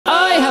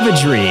have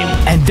a dream,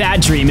 and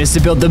that dream is to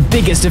build the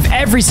biggest of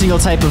every single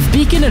type of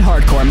beacon in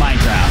hardcore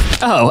Minecraft.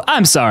 Oh,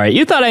 I'm sorry,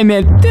 you thought I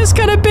meant this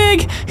kind of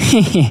big?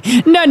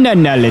 No,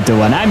 little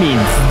one, I mean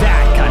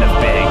that kind of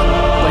big.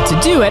 But to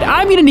do it,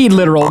 I'm gonna need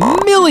literal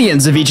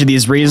millions of each of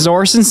these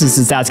resources, and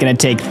since that's gonna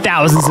take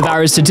thousands of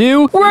hours to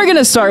do, we're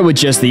gonna start with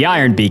just the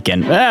iron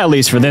beacon, at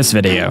least for this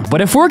video.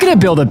 But if we're gonna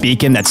build a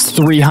beacon that's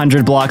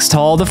 300 blocks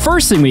tall, the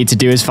first thing we need to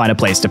do is find a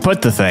place to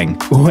put the thing,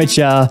 which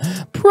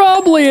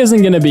probably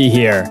isn't gonna be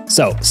here.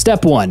 So,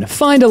 step 1,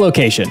 find a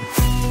location.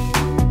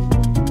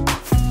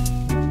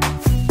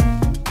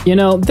 You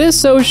know,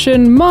 this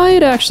ocean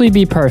might actually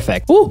be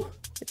perfect. Ooh,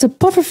 it's a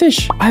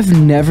pufferfish I've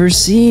never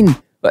seen.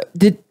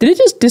 Did it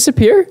just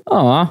disappear?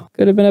 Aw,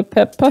 could have been a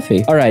pet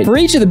puffy. All right, for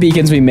each of the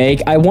beacons we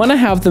make, I want to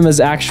have them as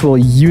actual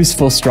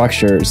useful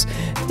structures,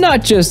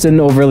 not just an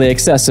overly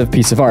excessive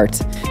piece of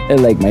art,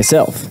 like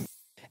myself.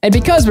 And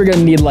because we're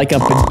gonna need like a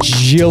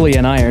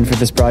bajillion iron for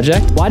this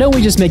project, why don't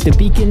we just make the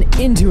beacon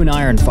into an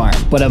iron farm,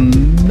 but a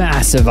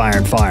massive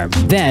iron farm.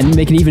 Then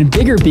make an even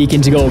bigger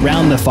beacon to go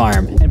around the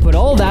farm, and put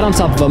all that on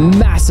top of a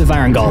massive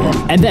iron golem.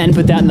 And then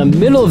put that in the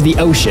middle of the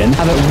ocean,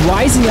 have it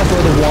rising up out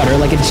of the water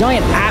like a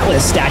giant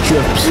Atlas statue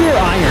of pure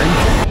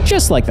iron,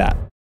 just like that.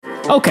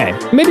 Okay,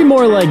 maybe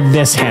more like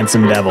this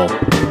handsome devil.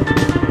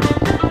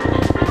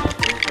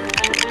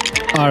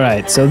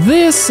 Alright, so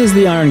this is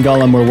the iron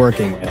golem we're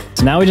working with.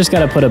 So now we just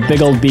gotta put a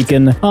big old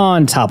beacon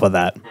on top of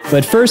that.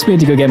 But first we need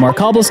to go get more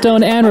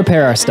cobblestone and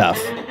repair our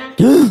stuff.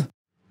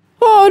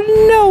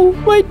 Oh no,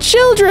 my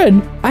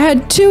children! I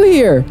had 2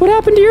 here. What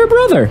happened to your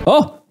brother?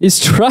 Oh, he's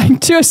trying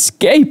to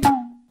escape.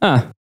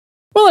 Well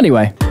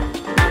anyway.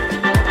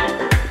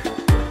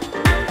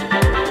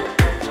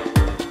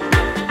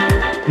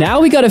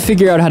 Now we gotta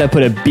figure out how to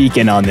put a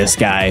beacon on this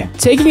guy.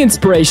 Taking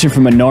inspiration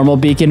from a normal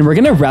beacon, we're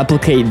gonna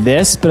replicate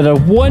this, but at a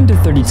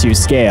 1:32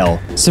 scale.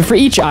 So for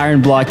each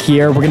iron block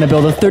here, we're gonna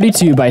build a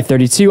 32 by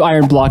 32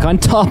 iron block on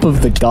top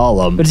of the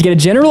golem. But to get a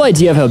general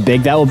idea of how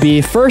big that will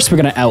be, first we're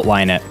gonna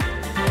outline it.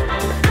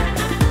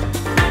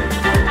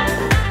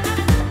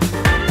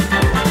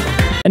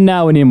 And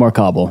now we need more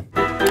cobble.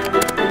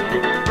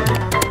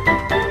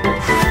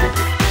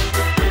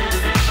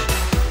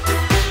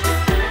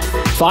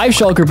 Five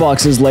shulker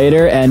boxes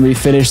later, and we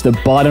finish the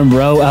bottom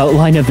row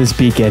outline of this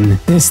beacon.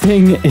 This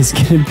thing is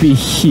gonna be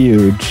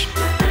huge.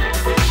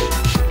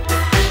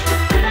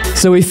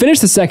 So we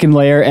finished the second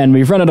layer, and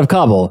we've run out of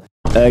cobble.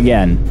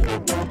 Again.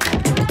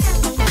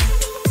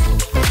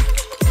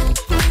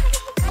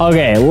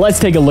 Okay, let's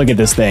take a look at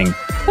this thing.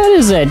 That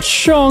is a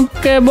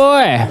chunky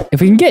boy.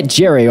 If we can get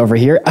Jerry over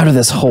here out of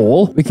this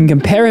hole, we can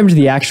compare him to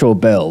the actual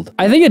build.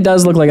 I think it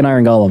does look like an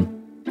iron golem.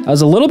 I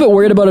was a little bit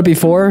worried about it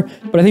before,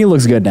 but I think it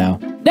looks good now.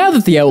 Now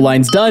that the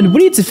outline's done,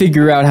 we need to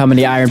figure out how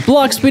many iron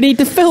blocks we need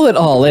to fill it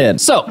all in.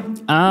 So,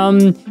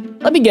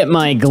 let me get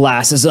my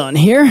glasses on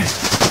here.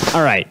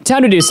 All right,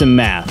 time to do some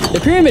math.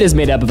 The pyramid is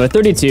made up of a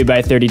 32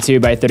 by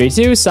 32 by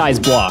 32 size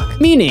block,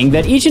 meaning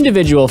that each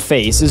individual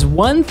face is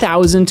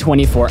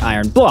 1,024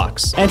 iron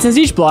blocks. And since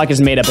each block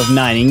is made up of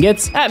 9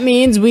 ingots, that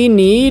means we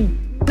need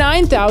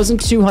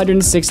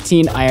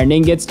 9,216 iron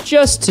ingots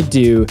just to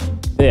do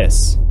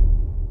this.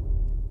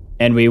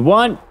 And we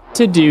want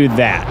to do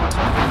that.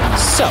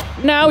 So,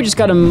 now we just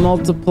gotta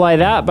multiply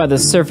that by the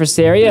surface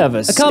area of a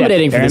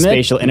accommodating for the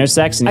spatial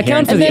intersects and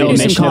account for the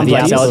omission of the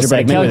algebra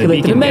and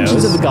calculate the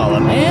dimensions of the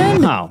golem.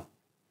 And how?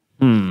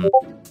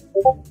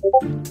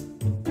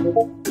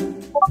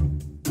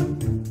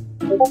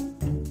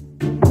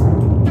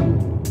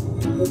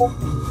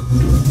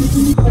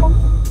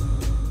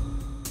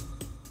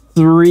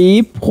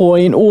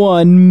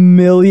 3.1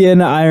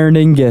 million iron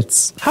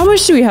ingots. How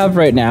much do we have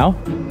right now?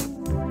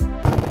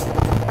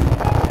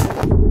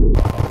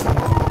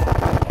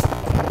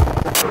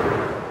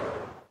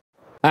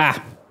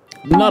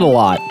 Not a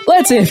lot.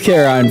 Let's AFK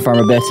our iron farm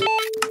a bit.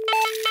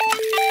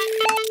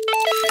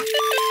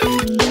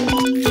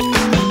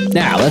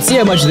 Now, let's see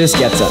how much this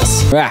gets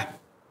us.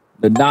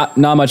 Not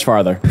much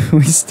farther.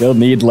 We still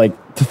need like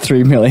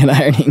 3 million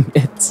iron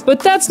ingots.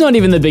 But that's not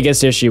even the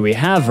biggest issue we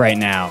have right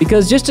now,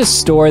 because just to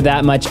store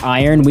that much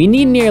iron, we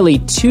need nearly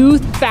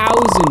 2,000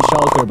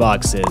 shulker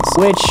boxes,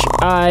 which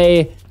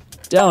I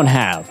don't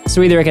have.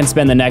 So either I can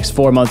spend the next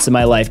 4 months of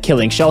my life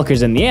killing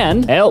shulkers in the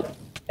end. Help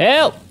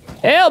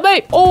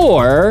me!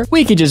 Or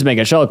we could just make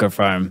a shulker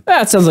farm.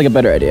 That sounds like a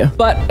better idea.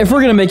 But if we're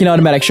gonna make an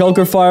automatic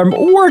shulker farm,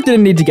 we're gonna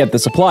need to get the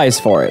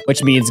supplies for it.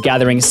 Which means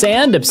gathering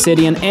sand,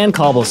 obsidian, and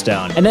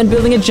cobblestone. And then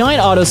building a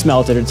giant auto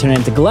smelter to turn it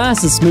into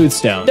glass and smooth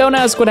stone. Don't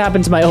ask what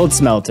happened to my old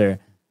smelter.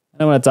 I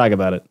don't want to talk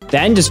about it.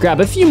 Then just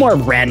grab a few more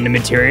random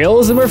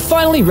materials and we're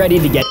finally ready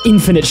to get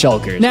infinite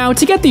shulkers. Now,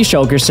 to get these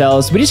shulker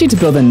cells, we just need to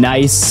build a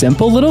nice,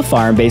 simple little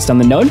farm based on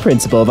the known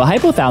principle of a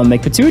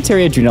hypothalamic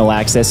pituitary adrenal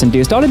axis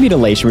induced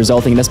automutilation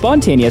resulting in a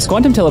spontaneous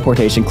quantum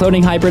teleportation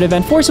cloning hybrid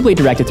event forcibly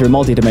directed through a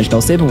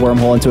multi-dimensional stable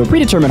wormhole into a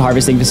predetermined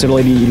harvesting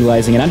facility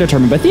utilizing an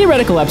undetermined but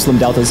theoretical epsilon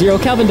delta 0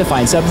 Kelvin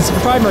defined substance for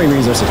primary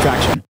resource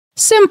extraction.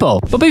 Simple.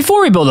 But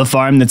before we build a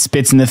farm that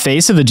spits in the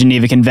face of the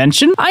Geneva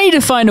Convention, I need to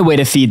find a way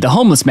to feed the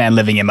homeless man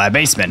living in my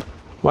basement.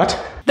 What?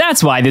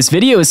 That's why this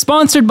video is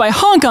sponsored by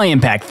Honkai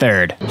Impact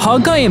 3rd.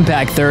 Honkai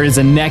Impact 3rd is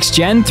a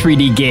next-gen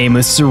 3D game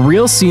with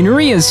surreal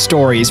scenery and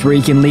stories where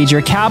you can lead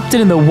your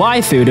captain and the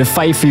waifu to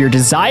fight for your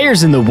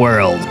desires in the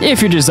world.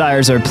 If your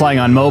desires are playing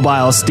on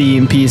mobile,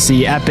 Steam,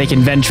 PC, Epic,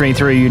 and venturing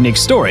through a unique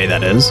story,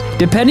 that is.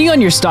 Depending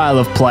on your style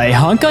of play,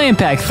 Honkai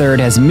Impact 3rd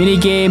has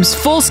mini-games,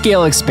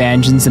 full-scale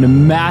expansions, and a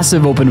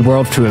massive open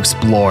world to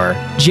explore.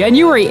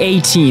 January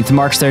 18th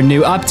marks their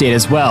new update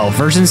as well,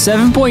 version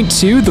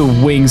 7.2,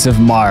 The Wings of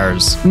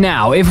Mars.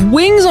 Now, if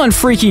Wings on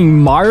freaking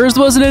Mars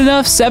wasn't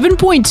enough,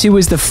 7.2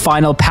 is the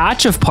final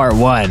patch of Part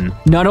 1.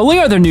 Not only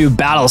are there new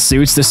battle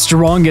suits, the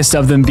strongest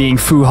of them being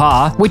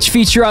Fuha, which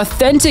feature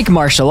authentic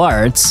martial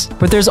arts,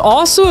 but there's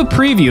also a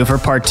preview for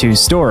Part 2's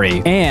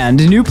story.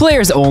 And new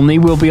players only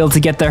will be able to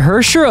get the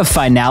Hersher of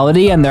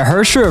Finality and the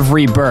Hersher of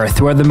Rebirth,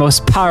 who are the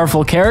most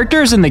powerful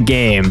characters in the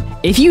game.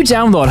 If you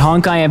download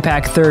Honkai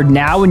Impact 3rd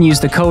now and use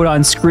the code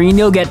on screen,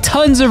 you'll get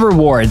tons of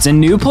rewards, and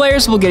new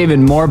players will get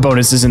even more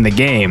bonuses in the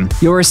game.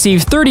 You'll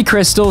receive 30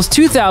 crystals,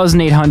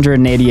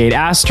 2,888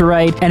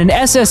 asterite, and an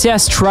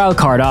SSS trial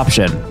card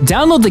option.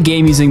 Download the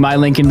game using my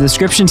link in the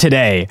description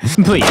today.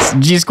 Please,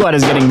 G-Squad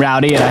is getting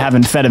rowdy and I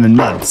haven't fed him in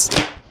months.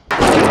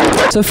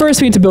 So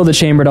first we need to build a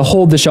chamber to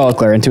hold the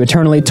shulker and to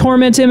eternally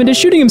torment him into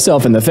shooting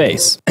himself in the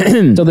face.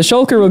 So the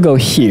shulker will go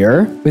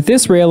here, with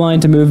this rail line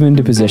to move him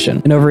into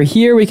position. And over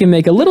here we can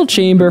make a little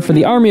chamber for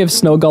the army of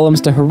snow golems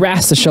to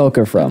harass the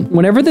shulker from.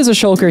 Whenever there's a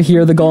shulker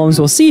here, the golems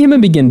will see him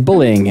and begin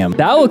bullying him.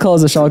 That will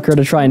cause the shulker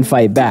to try and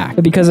fight back.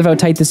 But because of how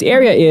tight this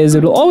area is,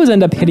 it will always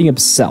end up hitting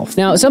himself.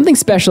 Now, something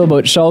special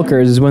about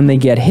shulkers is when they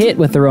get hit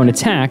with their own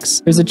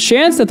attacks, there's a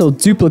chance that they'll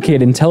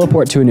duplicate and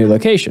teleport to a new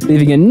location,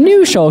 leaving a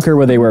new shulker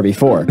where they were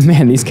before.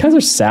 Man, these guys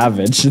are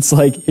savage. It's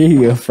like, here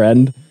you go,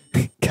 friend.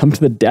 Come to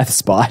the death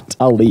spot.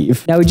 I'll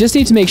leave. Now we just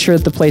need to make sure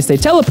that the place they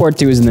teleport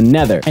to is in the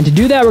nether. And to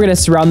do that, we're going to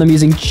surround them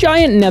using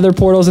giant nether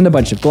portals and a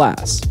bunch of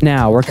glass.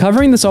 Now, we're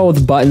covering this all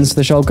with buttons so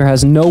the shulker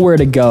has nowhere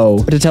to go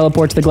but to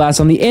teleport to the glass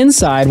on the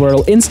inside where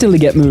it'll instantly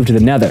get moved to the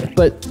nether.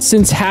 But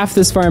since half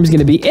this farm is going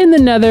to be in the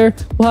nether,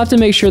 we'll have to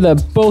make sure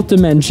that both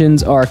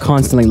dimensions are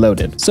constantly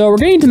loaded. So we're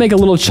going to need to make a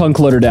little chunk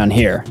loader down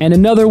here and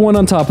another one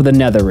on top of the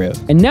nether room.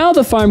 And now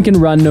the farm can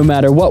run no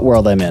matter what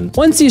world I'm in.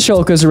 Once these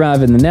shulkers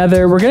arrive in the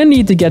nether, we're going to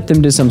need to get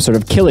them to some sort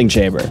of killing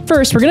chamber.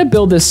 First, we're going to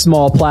build this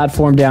small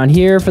platform down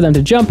here for them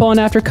to jump on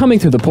after coming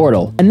through the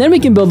portal. And then we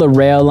can build a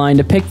rail line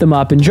to pick them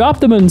up and drop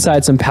them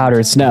inside some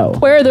powdered snow,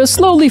 where they'll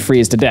slowly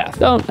freeze to death.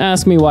 Don't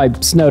ask me why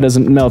snow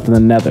doesn't melt in the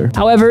nether.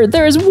 However,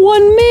 there is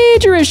one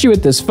major issue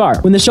with this farm.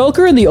 When the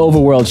shulker in the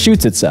overworld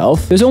shoots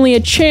itself, there's only a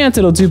chance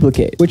it'll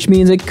duplicate, which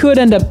means it could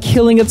end up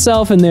killing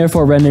itself and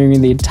therefore rendering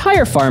the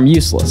entire farm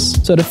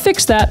useless. So to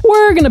fix that,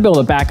 we're going to build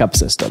a backup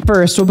system.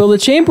 First, we'll build a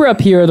chamber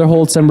up here to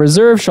hold some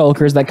reserve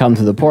shulkers that come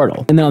through the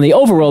portal. And then on the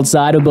overworld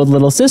side, we'll build a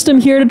little system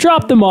here to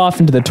drop them off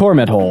into the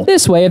torment hole.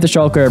 This way, if the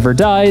shulker ever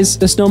dies,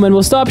 the snowman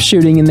will stop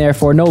shooting and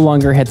therefore no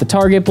longer hit the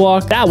target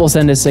block. That will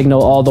send a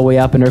signal all the way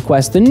up and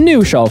request the new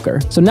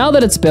shulker. So now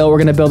that it's built, we're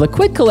going to build a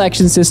quick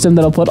collection system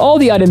that'll put all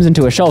the items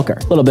into a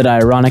shulker. A little bit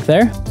ironic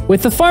there.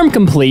 With the farm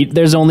complete,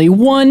 there's only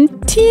one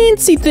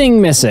teensy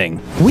thing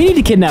missing. We need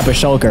to kidnap a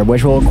shulker,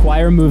 which will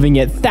require moving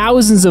it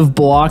thousands of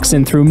blocks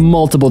and through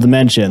multiple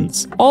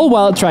dimensions, all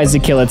while it tries to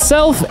kill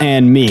itself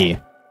and me.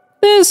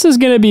 This is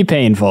gonna be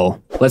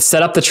painful. Let's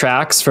set up the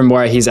tracks from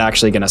where he's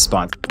actually gonna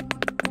spawn.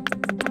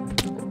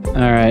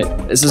 All right,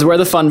 this is where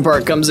the fun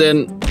part comes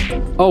in.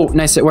 Oh,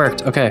 nice, it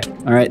worked, okay.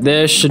 All right,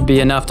 this should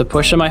be enough to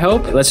push him, I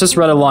hope. Let's just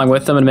run along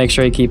with him and make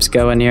sure he keeps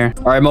going here.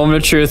 All right, moment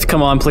of truth,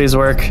 come on, please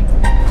work.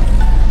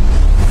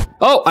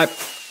 Oh,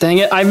 dang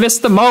it, I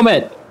missed the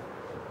moment.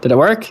 Did it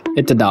work?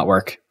 It did not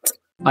work.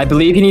 I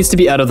believe he needs to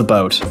be out of the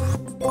boat.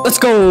 Let's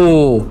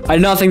go. I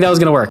did not think that was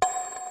gonna work.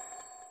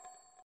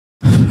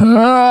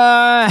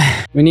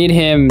 We need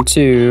him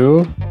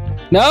to...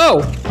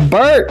 No!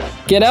 Bert!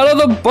 Get out of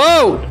the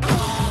boat!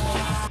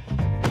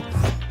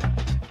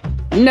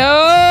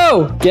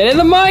 No! Get in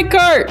the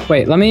minecart!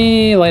 Wait, let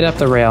me light up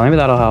the rail. Maybe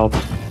that'll help.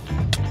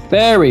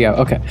 There we go.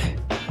 Okay.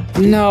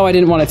 No, I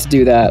didn't want it to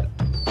do that.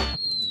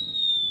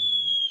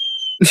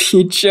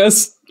 He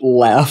just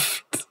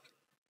left.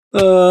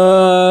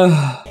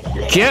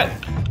 Get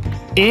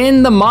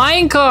in the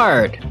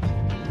minecart!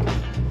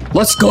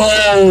 Let's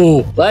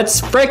go!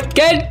 Let's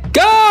frickin'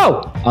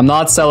 go! I'm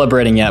not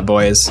celebrating yet,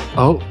 boys.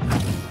 Oh.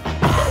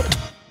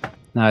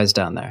 Now he's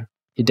down there.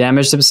 He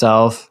damaged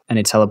himself and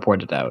he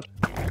teleported out.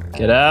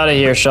 Get out of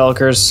here,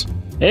 shulkers.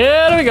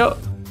 Here we go.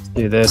 Let's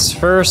do this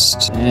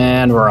first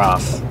and we're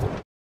off.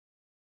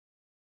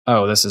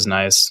 Oh, this is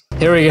nice.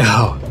 Here we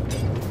go.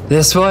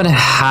 This one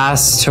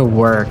has to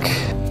work.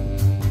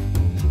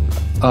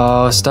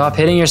 Oh, stop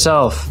hitting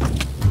yourself.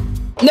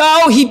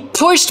 No, he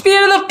pushed me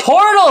into the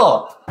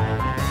portal!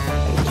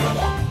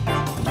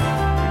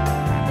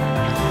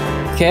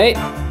 Okay.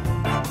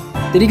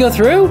 Did he go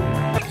through?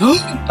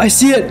 I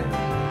see it.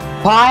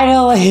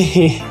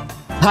 Finally.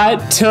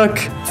 That took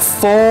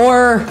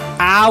 4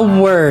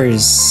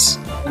 hours.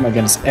 Oh my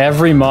goodness.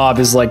 Every mob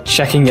is like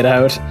checking it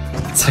out.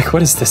 It's like,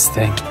 what is this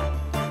thing?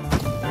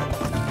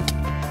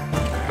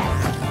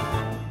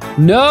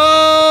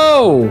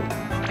 No!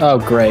 Oh,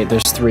 great.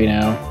 There's 3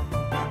 now.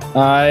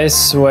 I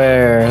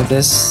swear,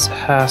 this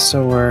has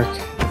to work.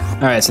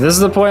 All right, so this is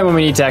the point when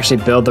we need to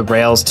actually build the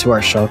rails to our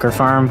shulker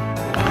farm.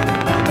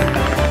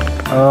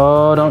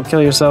 Oh, don't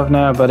kill yourself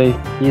now, buddy.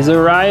 He's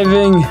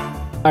arriving.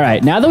 All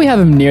right, now that we have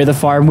him near the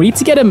farm, we need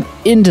to get him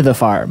into the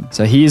farm.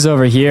 So he's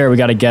over here. We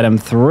got to get him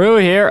through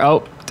here.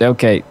 Oh,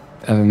 okay.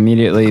 I've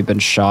immediately been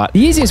shot.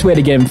 The easiest way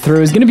to get him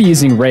through is going to be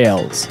using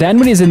rails. Then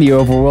when he's in the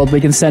overworld, we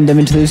can send him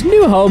into his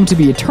new home to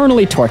be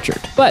eternally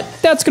tortured. But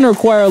that's going to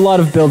require a lot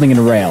of building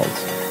in rails.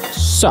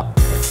 So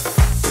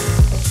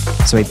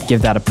we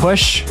give that a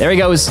push. There he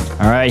goes.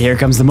 All right, here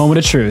comes the moment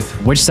of truth.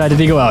 Which side did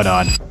he go out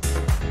on?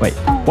 Wait,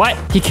 what?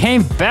 He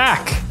came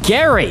back.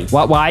 Gary,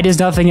 why does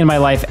nothing in my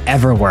life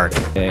ever work?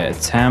 Okay,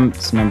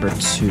 attempt number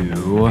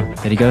 2.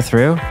 Did he go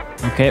through?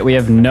 Okay, we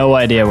have no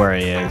idea where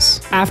he is.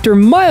 After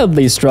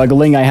mildly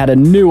struggling, I had a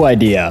new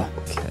idea.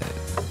 Okay.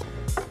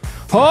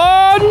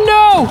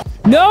 Oh,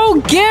 no!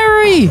 No,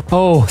 Gary!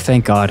 Oh,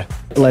 thank God.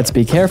 Let's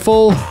be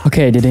careful.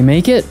 Okay, did he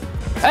make it?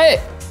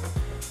 Hey!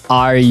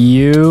 Are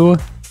you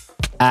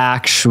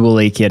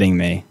actually kidding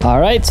me? All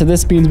right, so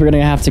this means we're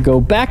gonna have to go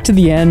back to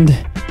the end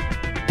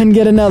and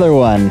get another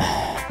one.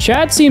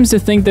 Chat seems to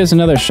think there's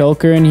another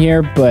shulker in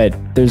here, but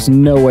there's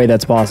no way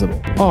that's possible.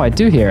 Oh, I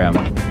do hear him.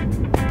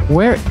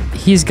 Where?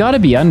 He's gotta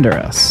be under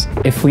us.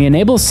 If we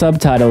enable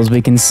subtitles,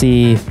 we can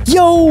see...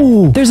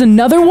 Yo! There's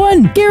another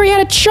one! Gary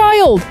had a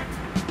child!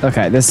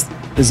 Okay, this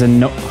is a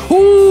no...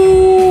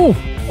 Ooh!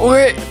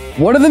 Wait,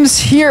 one of them's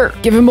here.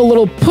 Give him a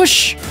little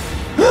push.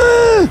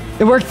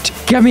 It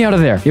worked. Get me out of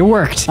there. It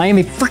worked. I am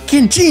a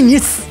freaking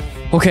genius.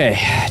 Okay,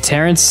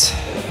 Terrence,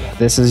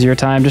 this is your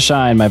time to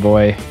shine, my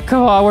boy.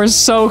 Come on, we're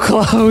so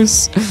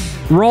close.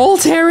 Roll,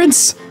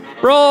 Terrence.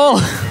 Roll.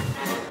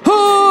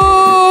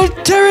 Oh,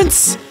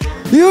 Terrence,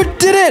 you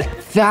did it.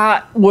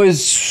 That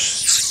was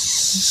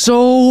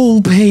so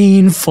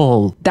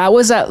painful. That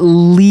was at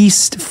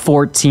least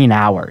 14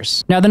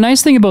 hours. Now, the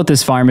nice thing about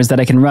this farm is that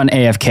I can run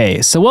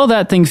AFK. So while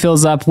that thing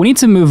fills up, we need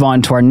to move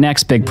on to our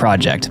next big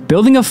project,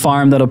 building a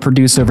farm that'll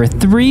produce over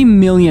 3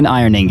 million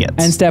iron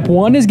ingots. And step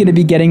 1 is going to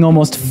be getting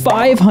almost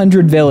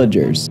 500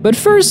 villagers. But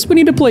first, we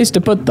need a place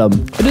to put them.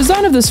 The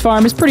design of this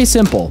farm is pretty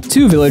simple.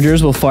 2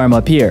 villagers will farm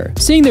up here.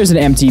 Seeing there's an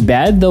empty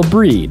bed, they'll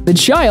breed. The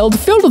child,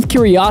 filled with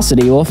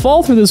curiosity, will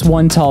fall through this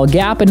one tall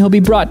gap and he'll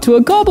be brought to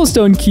a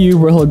cobblestone cube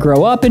where he'll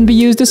grow up and be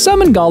used to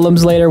summon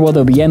golems later where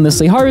they'll be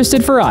endlessly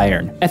harvested for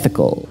iron.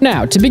 Ethical.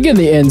 Now, to begin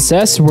the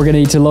incest, we're gonna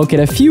need to locate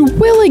a few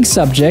willing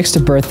subjects to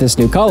birth this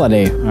new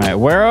colony. All right,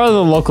 where are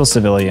the local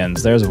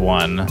civilians? There's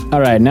one.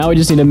 All right, now we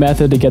just need a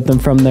method to get them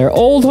from their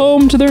old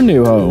home to their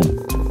new home.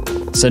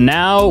 So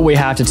now we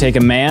have to take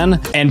a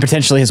man and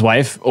potentially his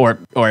wife or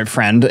a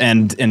friend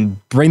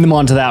and bring them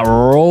onto that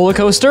roller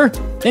coaster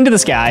into the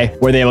sky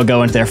where they will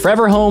go into their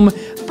forever home,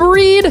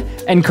 breed,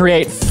 and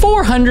create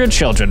 400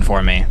 children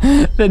for me.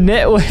 The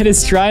nitwit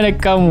is trying to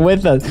come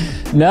with us.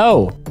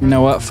 No. You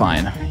know what?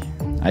 Fine.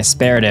 I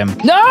spared him.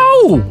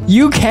 No!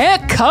 You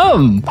can't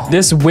come!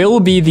 This will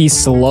be the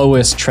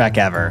slowest trek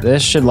ever.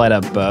 This should light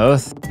up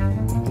both.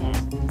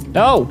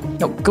 No!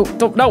 No, go,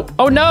 don't, no!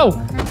 Oh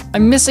no!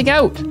 I'm missing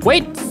out!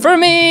 Wait for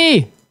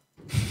me!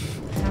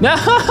 No,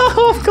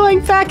 I'm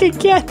going back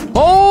again.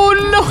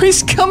 Oh no,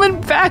 he's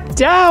coming back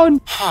down.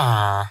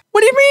 Huh.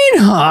 What do you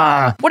mean,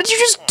 huh? What did you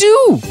just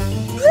do?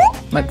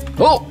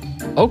 Oh,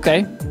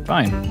 okay,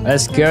 fine.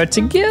 Let's go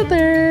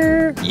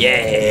together.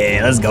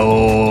 Yeah, let's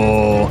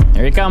go.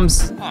 Here he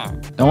comes.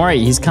 Don't worry,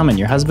 he's coming.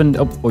 Your husband,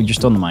 oh, you're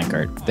still in the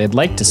minecart. They'd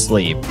like to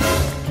sleep.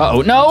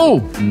 Uh-oh, no.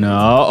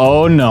 No,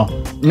 oh no.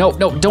 No,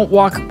 don't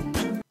walk.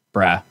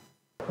 Bruh.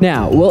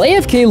 Now, we'll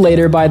AFK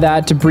later by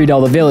that to breed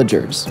all the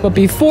villagers. But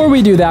before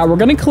we do that, we're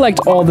gonna collect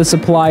all the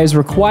supplies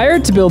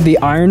required to build the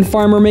iron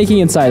farm we're making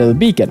inside of the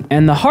beacon.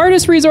 And the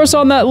hardest resource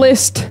on that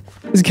list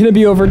is gonna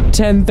be over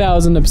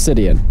 10,000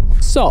 obsidian.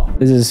 So,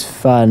 this is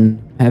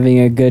fun, having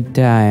a good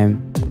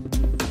time.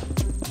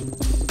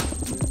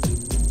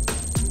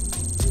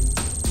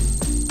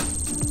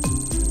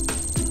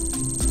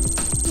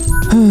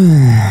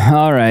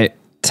 All right.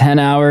 10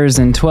 hours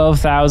and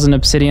 12,000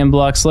 obsidian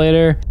blocks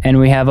later, and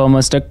we have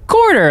almost a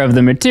quarter of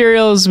the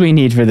materials we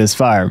need for this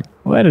farm.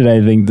 Why did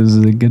I think this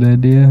is a good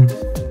idea?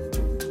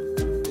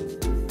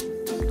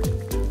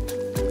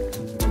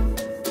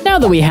 Now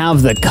that we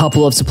have the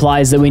couple of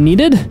supplies that we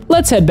needed,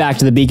 let's head back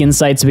to the beacon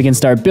site so we can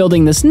start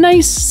building this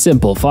nice,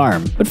 simple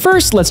farm. But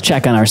first, let's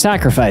check on our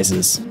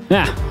sacrifices.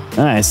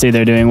 I see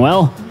they're doing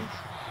well.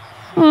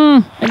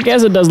 I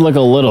guess it does look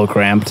a little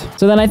cramped.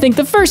 So then I think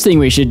the first thing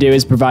we should do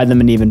is provide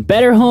them an even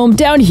better home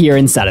down here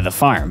inside of the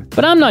farm.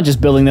 But I'm not just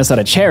building this out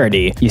of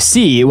charity. You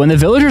see, when the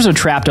villagers are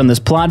trapped on this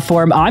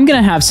platform, I'm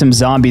gonna have some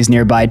zombies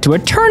nearby to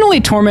eternally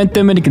torment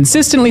them into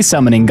consistently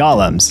summoning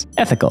golems.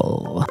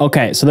 Ethical.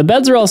 Okay, so the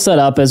beds are all set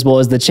up as well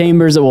as the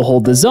chambers that will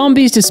hold the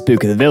zombies to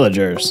spook the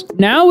villagers.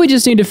 Now we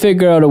just need to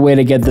figure out a way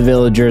to get the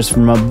villagers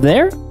from up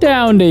there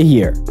down to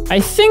here. I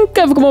think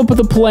I've come up with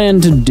a plan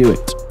to do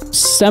it.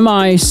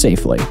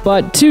 Semi-safely.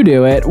 But to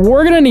do it,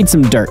 we're gonna need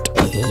some dirt.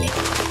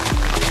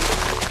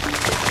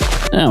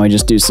 Now we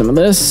just do some of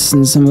this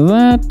and some of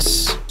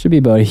that. Should be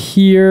about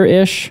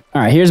here-ish.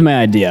 All right, here's my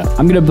idea.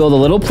 I'm gonna build a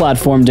little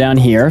platform down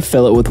here,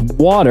 fill it with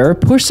water,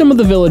 push some of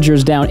the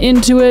villagers down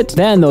into it,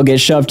 then they'll get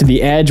shoved to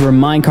the edge where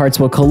minecarts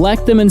will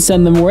collect them and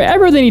send them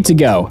wherever they need to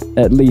go,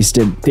 at least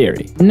in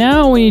theory.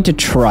 Now we need to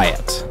try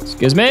it.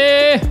 Excuse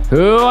me,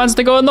 who wants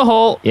to go in the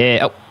hole?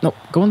 Yeah, oh, no,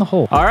 go in the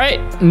hole. All right,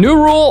 new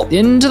rule,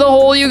 into the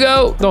hole you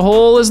go. The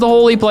hole is the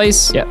holy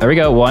place. Yeah, there we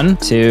go, 1,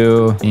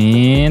 2,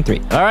 and 3.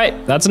 All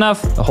right, that's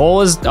enough. The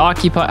hole is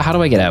occupied. How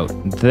do I get out?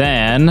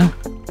 Then,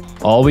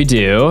 all we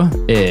do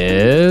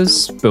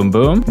is boom,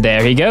 boom.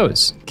 There he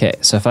goes. Okay,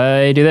 so if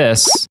I do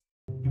this.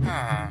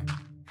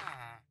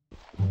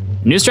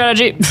 New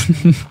strategy.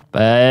 If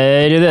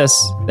I do this.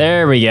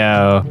 There we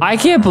go. I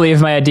can't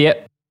believe my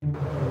idea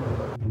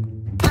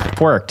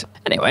worked.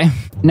 Anyway,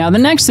 now the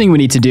next thing we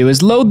need to do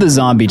is load the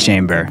zombie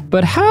chamber.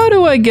 But how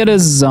do I get a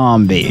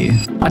zombie?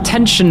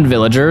 Attention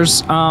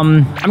villagers,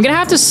 I'm gonna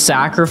have to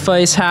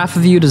sacrifice half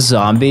of you to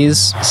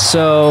zombies.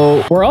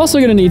 So we're also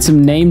gonna need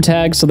some name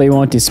tags so they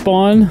won't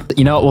despawn.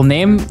 You know what, we'll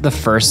name the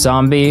first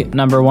zombie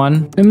number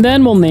 1. And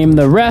then we'll name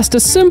the rest a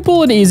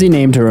simple and easy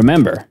name to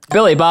remember.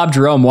 Billy, Bob,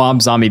 Jerome,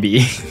 Womp, Zombie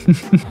B.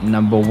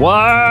 Number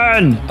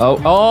 1.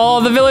 Oh,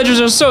 the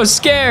villagers are so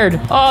scared.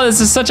 Oh, this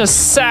is such a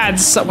sad,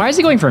 why is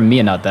he going for me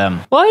and not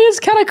them? Well, it's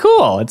kind of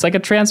cool. It's like a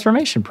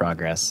transformation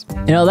progress.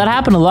 You know, that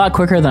happened a lot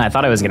quicker than I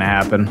thought it was gonna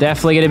happen.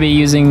 Definitely gonna be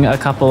using a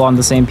couple on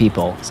the same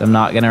people, so I'm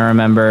not gonna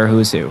remember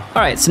who's who.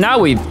 All right, so now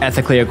we've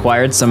ethically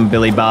acquired some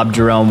Billy, Bob,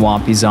 Jerome,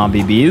 Wompy,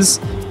 Zombie Bees.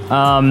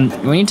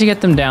 We need to get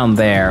them down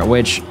there,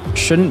 which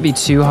shouldn't be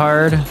too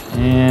hard.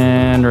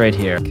 And right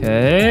here,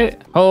 okay.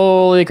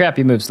 Holy crap,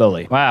 you move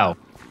slowly. Wow.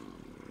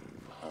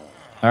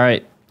 All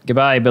right,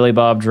 goodbye, Billy,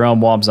 Bob,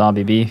 Jerome, Womp,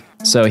 Zombie Bee.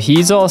 So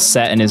he's all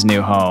set in his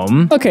new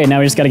home. Okay, now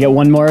we just gotta get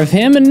 1 more of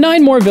him and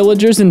 9 more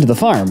villagers into the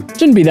farm.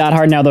 Shouldn't be that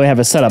hard now that we have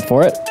a setup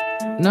for it.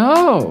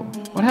 No,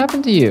 what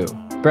happened to you?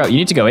 Bro, you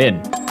need to go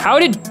in. How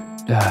did,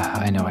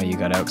 I know how you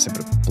got out because I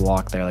put a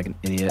block there like an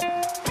idiot.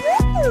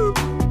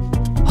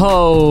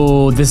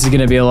 Oh, this is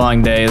gonna be a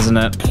long day, isn't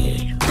it?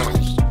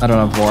 I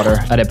don't have water.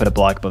 I didn't put a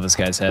block above this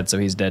guy's head, so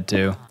he's dead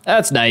too.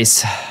 That's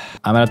nice.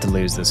 I'm gonna have to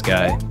lose this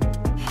guy.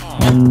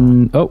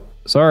 Oh,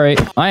 sorry.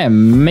 I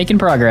am making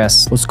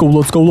progress. Let's go,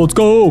 let's go, let's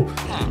go.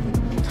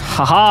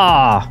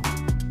 Haha.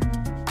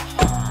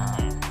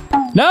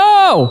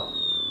 No!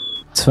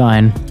 It's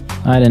fine.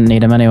 I didn't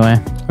need him anyway.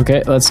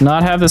 Okay, let's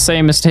not have the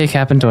same mistake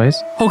happen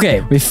twice.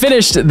 Okay, we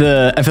finished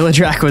the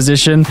villager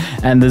acquisition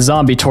and the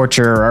zombie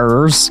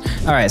torturers.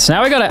 All right, so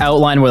now we gotta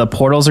outline where the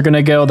portals are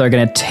gonna go. They're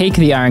gonna take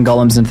the iron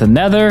golems into the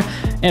nether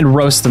and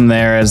roast them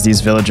there as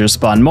these villagers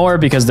spawn more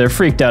because they're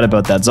freaked out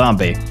about that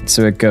zombie.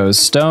 So it goes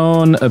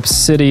stone,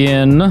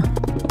 obsidian.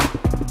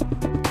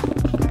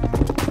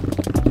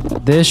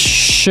 This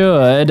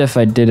should, if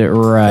I did it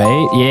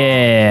right,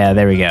 yeah,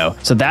 there we go.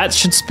 So that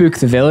should spook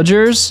the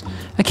villagers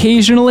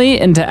occasionally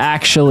into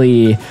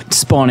actually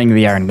spawning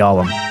the iron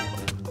golem.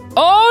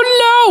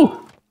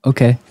 Oh no!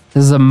 Okay,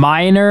 this is a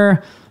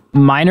minor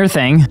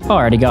thing. Oh, I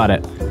already got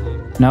it.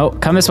 No,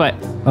 come this way.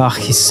 Oh,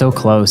 he's so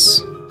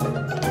close.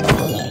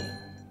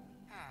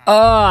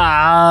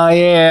 Oh,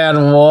 he had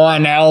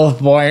 1 health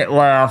point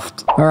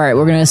left. All right,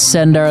 we're gonna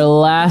send our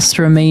last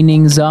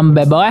remaining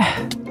zombie boy.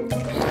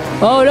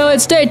 Oh no,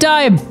 it's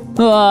daytime!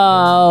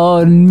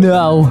 Oh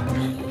no.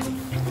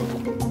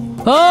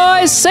 Oh,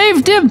 I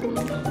saved him!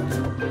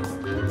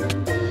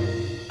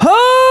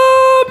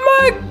 Oh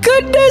my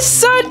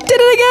goodness, I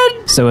did it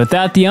again! So with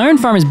that, the iron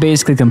farm is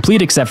basically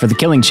complete except for the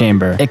killing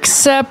chamber.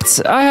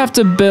 Except I have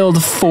to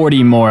build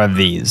 40 more of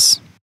these.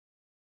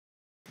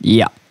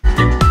 Yeah.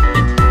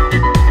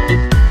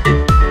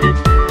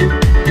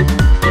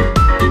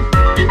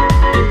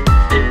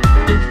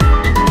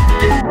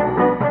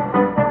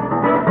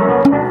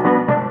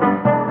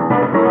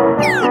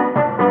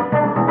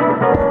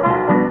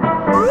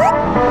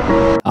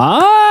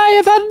 I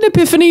have had an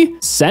epiphany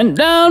sent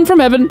down from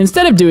heaven.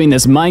 Instead of doing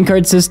this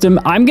minecart system,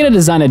 I'm gonna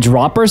design a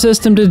dropper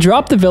system to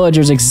drop the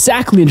villagers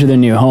exactly into their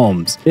new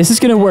homes. This is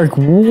gonna work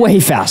way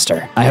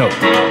faster, I hope.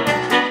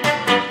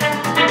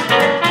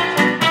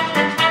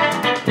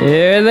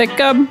 Here they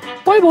come.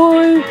 Bye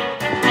bye.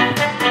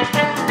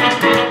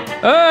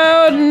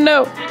 Oh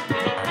no.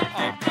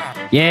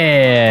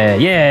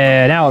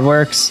 Yeah, now it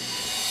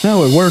works.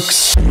 Now it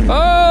works.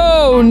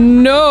 Oh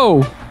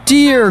no.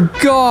 Dear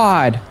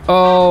God.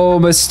 Oh,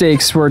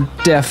 mistakes were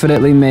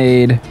definitely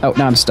made. Oh,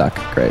 now I'm stuck.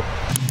 Great.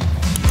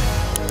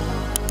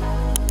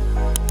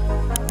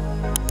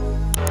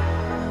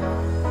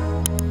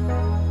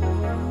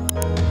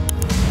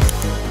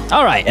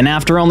 All right, and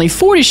after only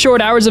 40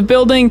 short hours of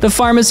building, the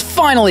farm is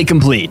finally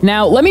complete.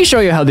 Now, let me show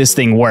you how this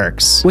thing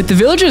works. With the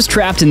villagers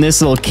trapped in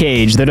this little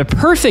cage, they're at a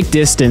perfect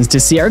distance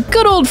to see our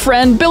good old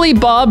friend Billy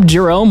Bob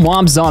Jerome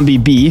Womp Zombie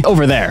B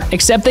over there.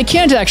 Except they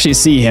can't actually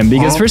see him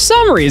because for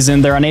some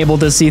reason, they're unable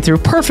to see through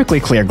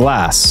perfectly clear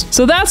glass.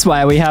 So that's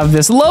why we have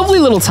this lovely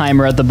little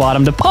timer at the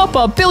bottom to pop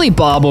up Billy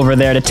Bob over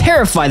there to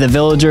terrify the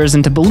villagers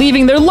into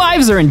believing their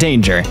lives are in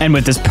danger. And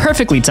with this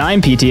perfectly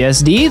timed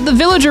PTSD, the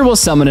villager will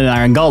summon an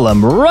iron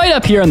golem right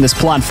up here on in this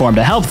platform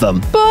to help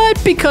them.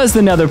 But because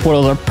the nether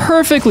portals are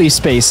perfectly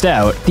spaced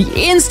out, the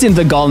instant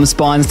the golem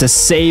spawns to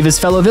save his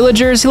fellow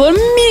villagers, he'll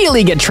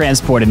immediately get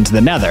transported into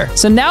the nether.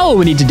 So now all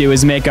we need to do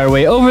is make our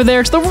way over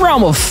there to the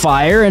realm of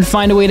fire and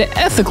find a way to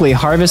ethically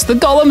harvest the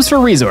golems for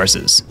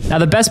resources. Now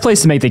the best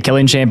place to make the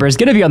killing chamber is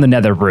gonna be on the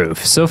nether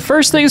roof. So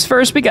first things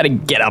first, we gotta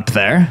get up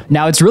there.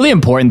 Now it's really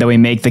important that we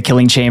make the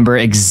killing chamber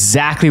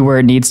exactly where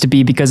it needs to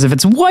be, because if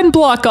it's one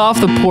block off,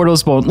 the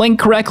portals won't link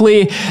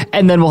correctly,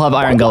 and then we'll have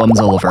iron golems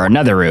all over our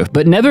nether roof.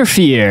 But never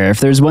fear, if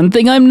there's one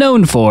thing I'm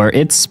known for,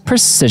 it's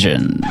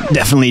precision.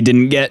 Definitely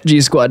didn't get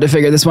G-Squad to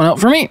figure this one out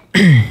for me.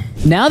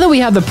 Now that we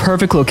have the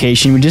perfect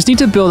location, we just need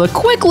to build a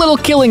quick little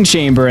killing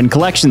chamber and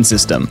collection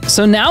system.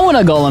 So now when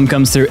a golem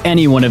comes through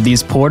any one of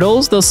these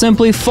portals, they'll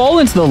simply fall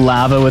into the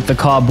lava with the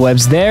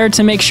cobwebs there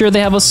to make sure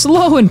they have a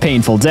slow and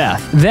painful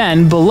death.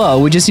 Then below,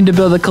 we just need to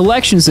build a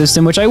collection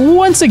system, which I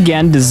once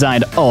again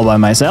designed all by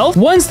myself.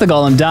 Once the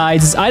golem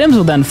dies, his items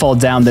will then fall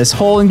down this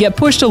hole and get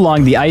pushed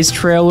along the ice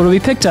trail, where it'll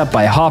be picked up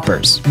by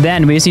hoppers.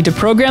 Then we just need to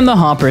program the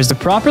hoppers to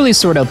properly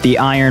sort out the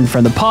iron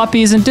from the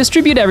poppies and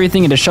distribute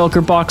everything into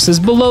shulker boxes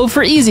below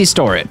for easy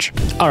storage.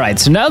 Alright,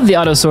 so now that the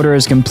auto sorter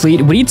is complete,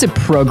 we need to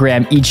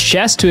program each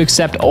chest to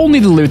accept only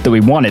the loot that we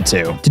want it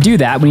to. To do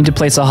that, we need to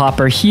place a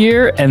hopper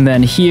here, and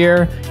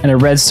a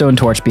redstone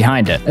torch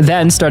behind it.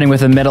 Then, starting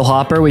with a middle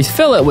hopper, we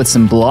fill it with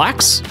some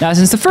blocks. Now,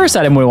 since the first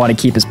item we want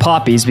to keep is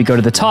poppies, we go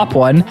to the top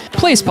one,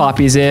 place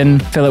poppies in,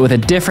 fill it with a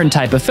different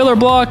type of filler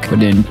block,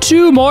 put in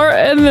 2 more,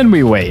 and then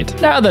we wait.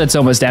 Now that it's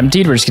almost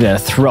emptied, we're just gonna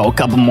throw a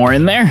couple more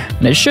in there,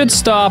 and it should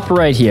stop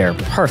right here.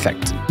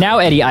 Perfect. Now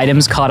any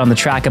items caught on the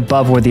track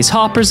above where these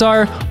hoppers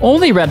are,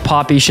 only red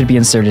poppies should be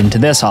inserted into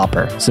this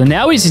hopper. So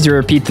now we just need to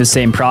repeat the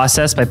same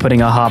process by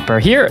putting a hopper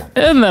here,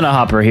 and then a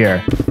hopper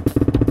here.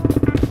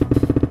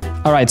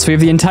 Alright, so we have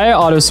the entire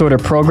auto sorter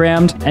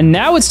programmed, and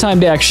now it's time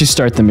to actually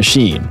start the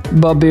machine.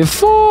 But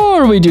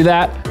before we do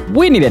that,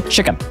 we need a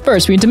chicken.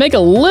 First, we need to make a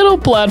little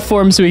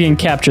platform so we can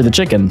capture the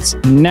chickens.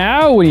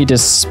 Now we need to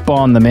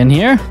spawn them in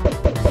here.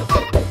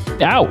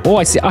 Ow, oh,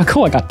 I see. Oh,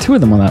 cool, I got 2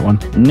 of them on that one.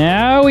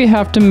 Now we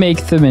have to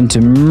make them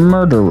into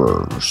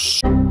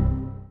murderers.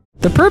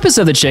 The purpose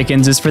of the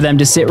chickens is for them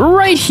to sit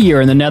right here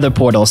in the nether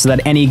portal so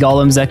that any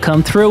golems that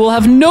come through will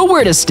have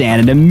nowhere to stand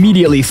and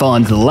immediately fall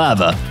into the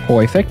lava.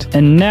 Perfect.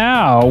 And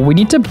now we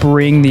need to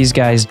bring these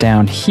guys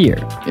down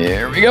here.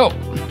 Here we go.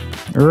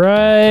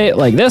 Right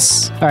like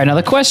this. All right, now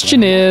the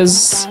question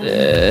is,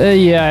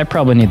 yeah, I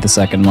probably need the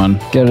second one.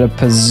 Gotta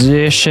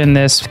position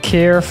this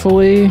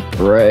carefully.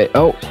 Right,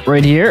 oh,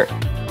 right here.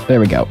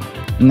 There we go.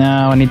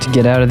 Now I need to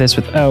get out of this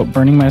without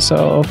burning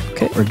myself.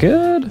 Okay, we're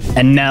good.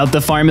 And now that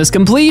the farm is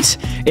complete,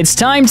 it's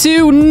time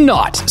to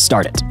not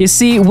start it. You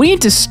see, we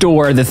need to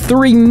store the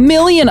 3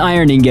 million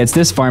iron ingots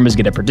this farm is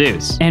gonna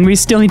produce. And we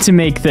still need to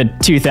make the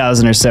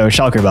 2,000 or so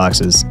shulker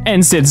boxes.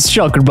 And since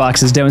shulker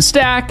boxes don't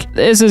stack,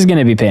 this is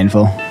gonna be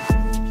painful.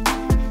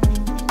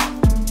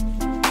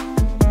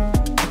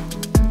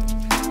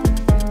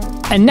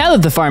 And now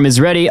that the farm is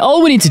ready,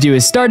 all we need to do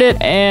is start it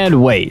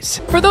and wait.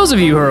 For those of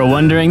you who are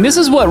wondering, this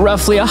is what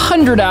roughly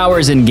 100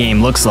 hours in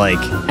game looks like.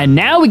 And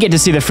now we get to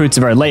see the fruits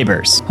of our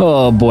labors.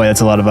 Oh boy,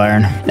 that's a lot of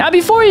iron. Now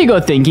before you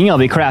go thinking I'll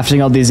be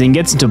crafting all these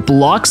ingots into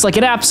blocks like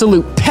an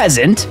absolute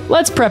peasant,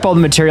 let's prep all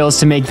the materials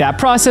to make that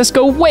process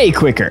go way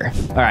quicker.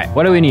 All right,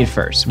 what do we need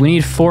first? We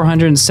need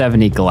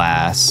 470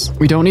 glass.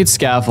 We don't need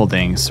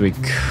scaffolding, so we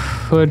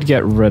could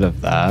get rid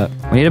of that.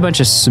 We need a bunch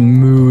of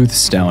smooth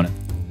stone.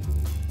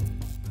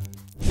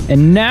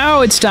 And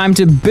now it's time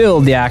to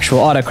build the actual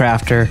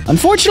autocrafter.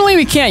 Unfortunately,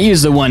 we can't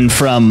use the one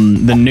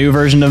from the new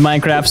version of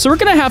Minecraft, so we're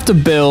gonna have to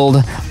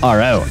build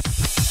our own.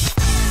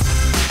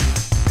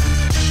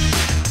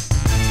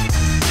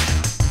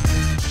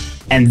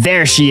 And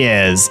there she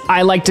is.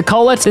 I like to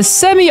call it the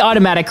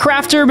semi-automatic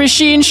crafter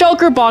machine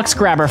shulker box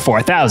grabber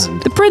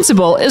 4000. The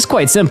principle is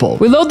quite simple.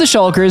 We load the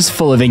shulkers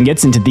full of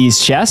ingots into these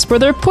chests where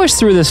they're pushed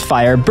through this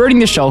fire, burning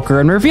the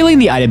shulker and revealing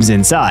the items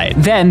inside.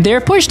 Then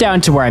they're pushed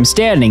down to where I'm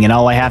standing, and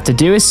all I have to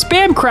do is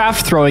spam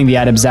craft, throwing the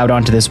items out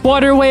onto this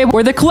waterway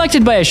where they're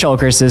collected by a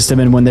shulker system,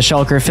 and when the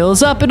shulker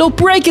fills up, it'll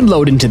break and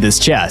load into this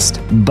chest.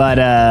 But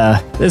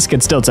this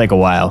could still take a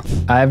while.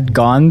 I've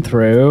gone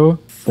through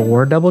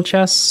 4 double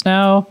chests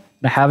now.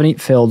 I haven't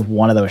filled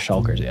one of those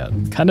shulkers yet.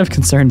 I'm kind of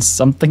concerned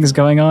something's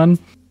going on,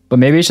 but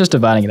maybe it's just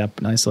dividing it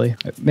up nicely.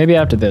 Maybe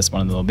after this,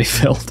 one of them will be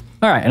filled.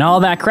 All right, and all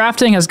that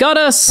crafting has got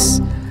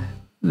us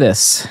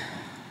this.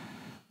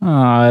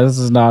 Oh, this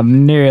is not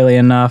nearly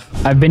enough.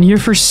 I've been here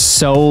for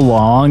so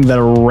long that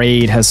a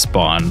raid has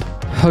spawned.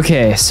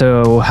 Okay,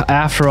 so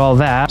after all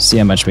that, see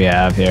how much we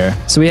have here.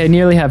 So we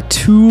nearly have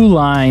 2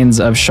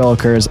 lines of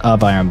shulkers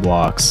of iron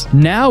blocks.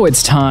 Now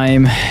it's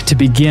time to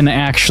begin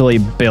actually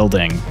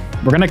building.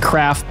 We're gonna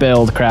craft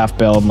build,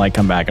 and like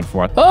come back and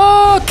forth.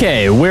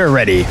 Okay, we're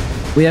ready.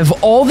 We have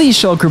all these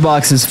shulker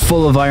boxes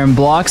full of iron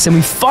blocks, and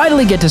we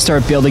finally get to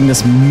start building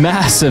this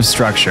massive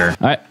structure.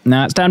 All right,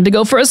 now it's time to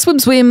go for a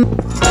swim. All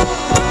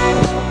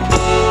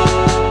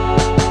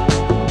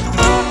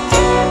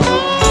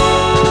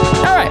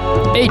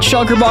right, 8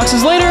 shulker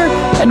boxes later,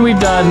 and we've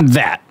done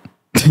that.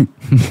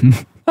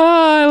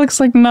 Ah, it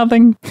looks like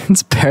nothing.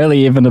 It's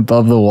barely even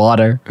above the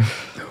water.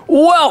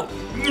 Well,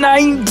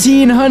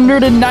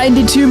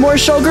 1,992 more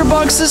shulker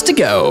boxes to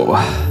go.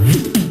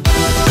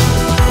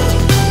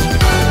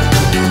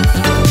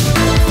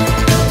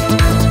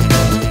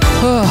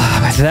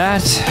 With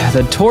that,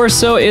 the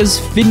torso is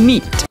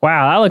finite.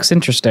 Wow, that looks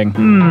interesting.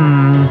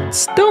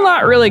 Still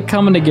not really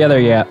coming together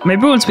yet.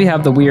 Maybe once we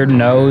have the weird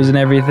nose and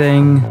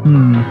everything.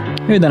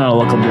 Maybe then it'll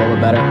look a little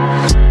bit better.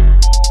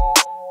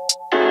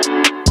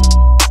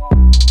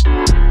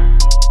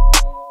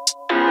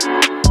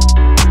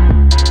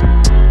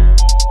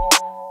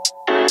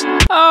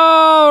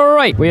 All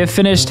right, we have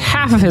finished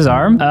half of his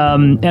arm,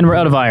 and we're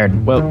out of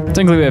iron. Well,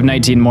 technically we have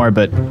 19 more,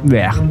 but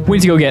yeah, we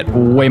need to go get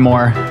way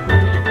more.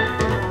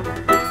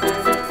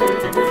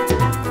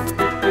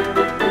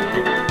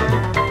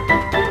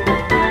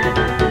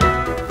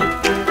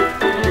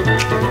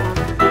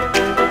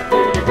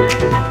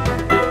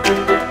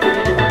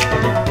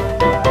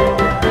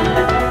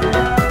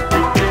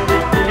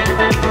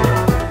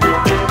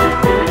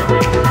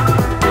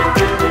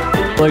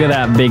 Look at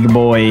that big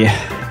boy.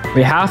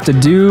 We have to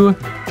do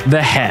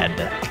the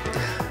head.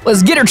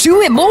 Let's get her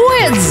to it,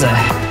 boys!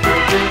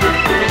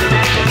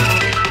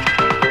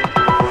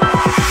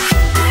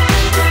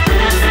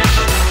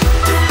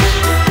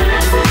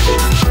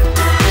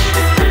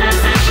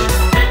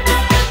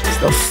 It's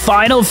the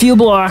final few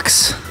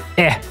blocks.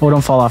 Oh,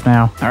 don't fall off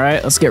now. All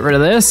right, let's get rid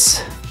of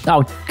this.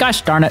 Oh,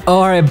 gosh darn it.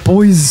 All right,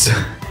 boys.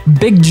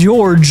 Big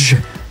George,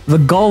 the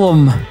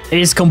golem,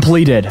 is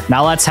completed.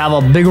 Now let's have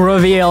a big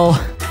reveal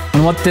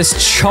on what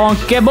this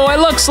chunky boy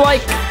looks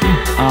like.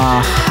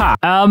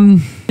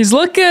 He's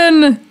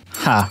looking...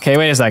 okay,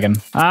 wait a second.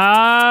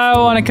 I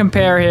want to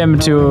compare him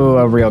to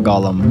a real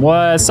golem.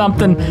 What?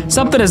 Something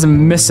is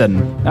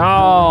missing.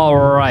 All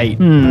right.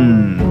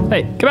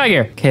 Hey, come back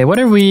here. Okay, what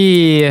are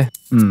we... I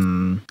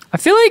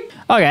feel like...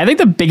 Okay, I think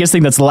the biggest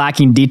thing that's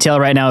lacking detail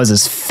right now is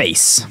his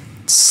face.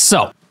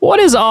 So, what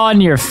is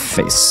on your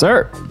face,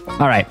 sir?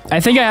 All right,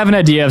 I think I have an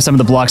idea of some of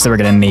the blocks that we're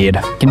gonna need.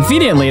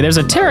 Conveniently, there's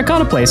a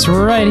terracotta place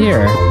right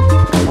here.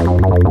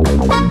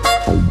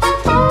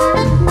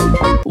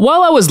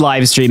 While I was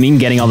live streaming,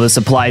 getting all the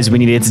supplies we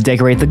needed to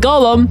decorate the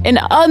golem, an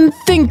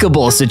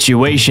unthinkable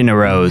situation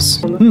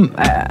arose.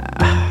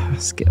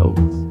 Skills.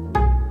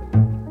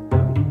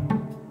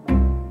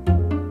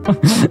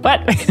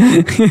 What?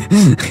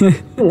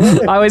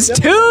 I was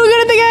too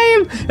good at the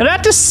game, and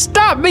that to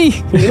stop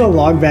me. You're gonna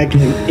log back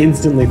and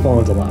instantly fall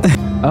into lava.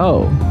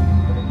 Oh.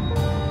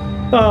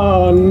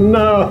 Oh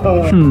no!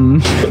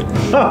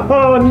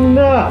 Oh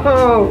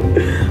no!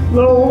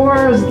 The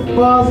worst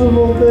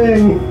possible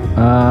thing.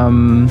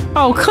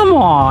 Oh, come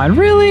on,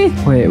 really?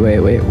 Wait.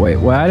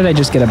 Why did I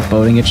just get a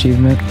boating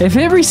achievement? If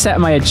it reset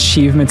my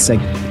achievements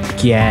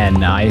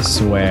again, I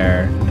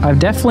swear. I've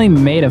definitely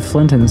made a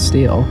flint and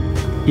steel.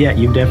 Yeah,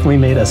 you've definitely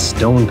made a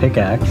stone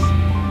pickaxe.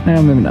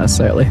 Maybe not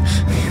necessarily.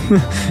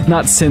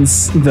 Not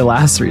since the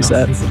last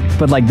reset.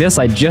 But like this,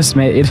 I just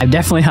made it. I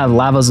definitely have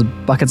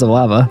buckets of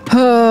lava.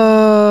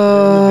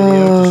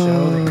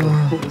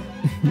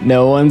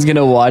 No one's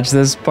gonna watch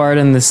this part,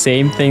 and the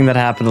same thing that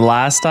happened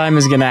last time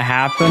is gonna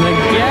happen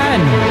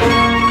again.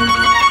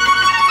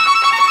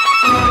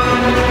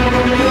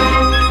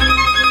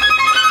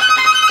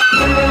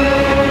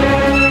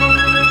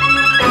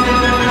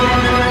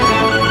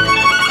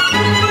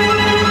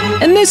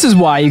 And this is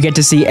why you get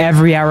to see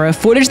every hour of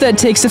footage that it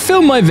takes to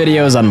film my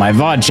videos on my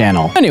VOD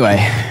channel. Anyway,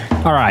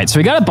 all right, so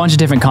we got a bunch of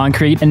different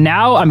concrete, and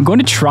now I'm going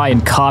to try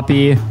and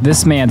copy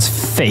this man's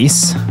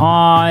face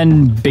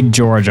on Big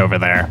George over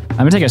there. I'm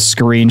gonna take a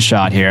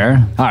screenshot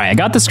here. All right, I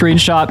got the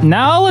screenshot.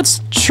 Now let's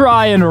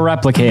try and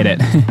replicate it.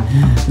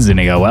 This is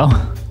gonna go well.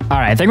 All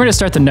right, I think we're gonna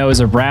start the nose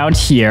around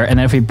here, and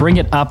then if we bring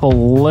it up a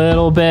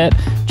little bit,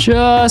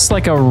 just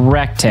like a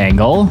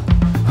rectangle,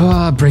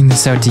 bring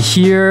this out to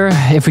here.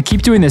 If we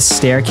keep doing this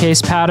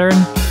staircase pattern,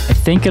 I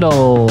think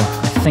it'll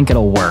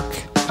work.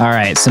 All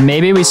right, so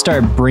maybe we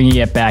start bringing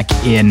it back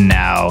in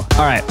now.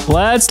 All right,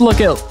 let's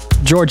look at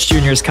George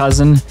Jr.'s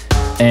cousin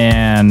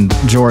and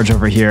George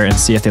over here and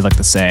see if they look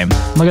the same.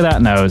 Look at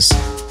that nose.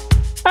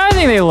 I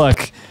think they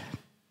look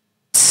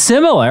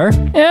similar.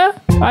 Yeah,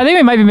 I think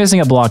we might be missing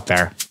a block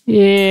there.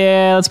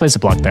 Yeah, let's place a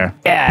block there.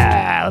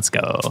 Yeah, let's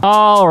go.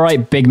 All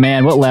right, big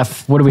man, what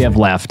do we have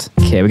left?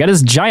 Okay, we got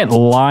this giant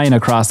line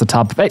across the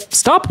top. Hey,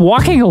 stop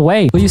walking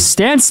away. Will you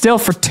stand still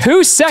for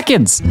 2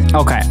 seconds?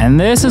 Okay, and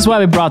this is why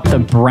we brought the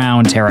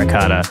brown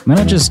terracotta. I'm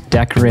gonna just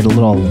decorate a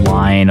little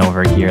line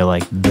over here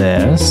like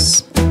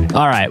this.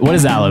 All right, what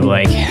does that look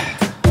like?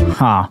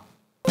 Huh.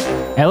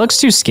 It looks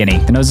too skinny.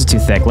 The nose is too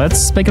thick.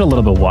 Let's make it a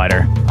little bit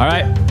wider. All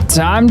right,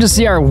 time to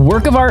see our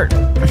work of art.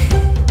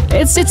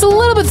 It's a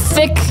little bit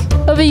thick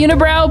of a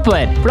unibrow,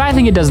 but I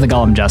think it does the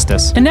golem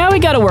justice. And now we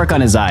gotta work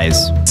on his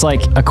eyes. It's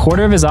like a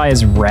quarter of his eye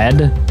is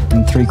red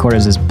and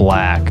 3/4 is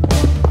black.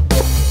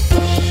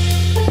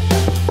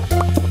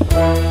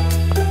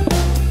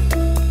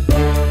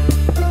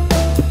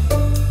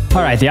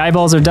 All right, the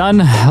eyeballs are done.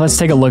 Let's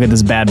take a look at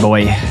this bad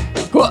boy.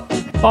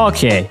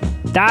 Okay,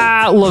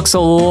 That looks a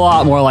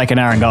lot more like an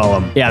iron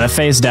golem. Yeah, the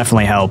face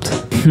definitely helped.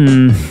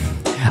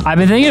 I've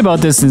been thinking about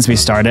this since we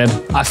started.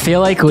 I feel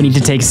like we need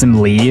to take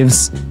some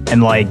leaves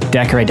and like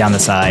decorate down the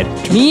side,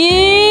 which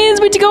means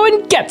we need to go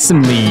and get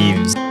some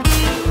leaves.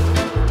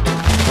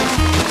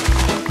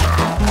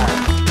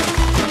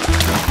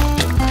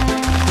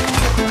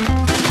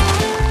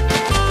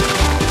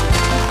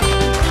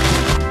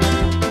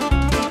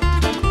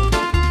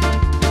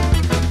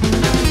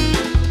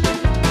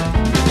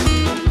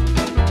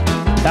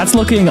 That's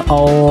looking a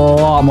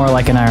lot more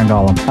like an iron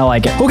golem. I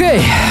like it. Okay,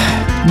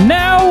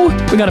 now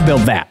we gotta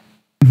build that.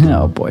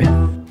 Oh boy.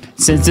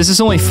 Since this is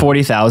only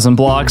 40,000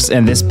 blocks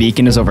and this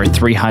beacon is over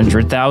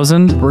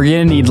 300,000, we're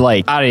gonna need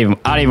like, I don't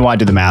even want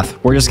to do the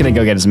math. We're just gonna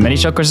go get as many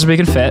shulkers as we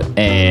can fit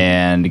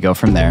and go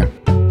from there.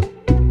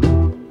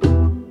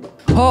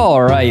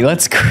 All right,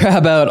 let's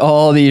grab out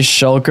all these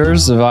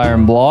shulkers of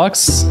iron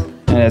blocks.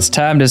 And it's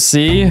time to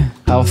see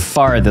how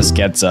far this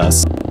gets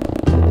us.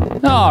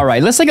 All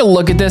right, let's take a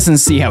look at this and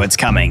see how it's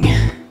coming.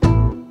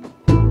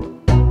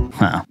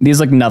 Huh, these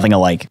look nothing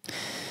alike.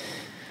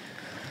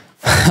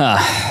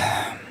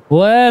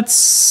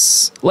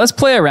 Let's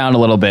play around a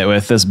little bit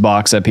with this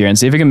box up here and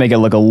see if we can make it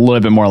look a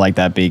little bit more like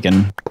that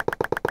beacon.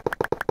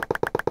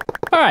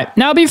 All right,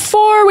 now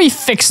before we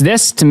fix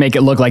this to make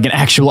it look like an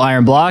actual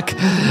iron block,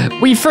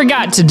 we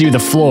forgot to do the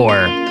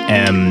floor.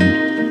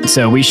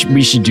 So we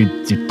should do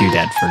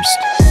that first.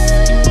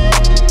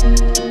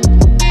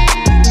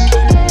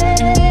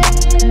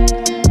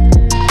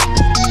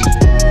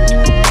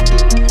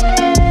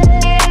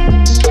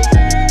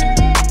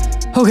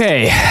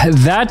 Okay,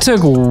 that took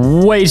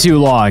way too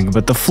long,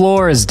 but the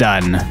floor is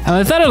done. And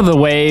with that out of the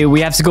way, we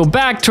have to go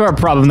back to our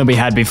problem that we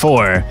had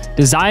before,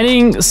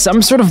 designing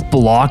some sort of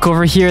block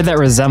over here that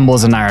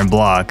resembles an iron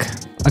block.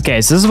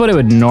 Okay, so this is what it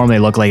would normally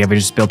look like if we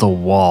just built a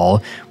wall.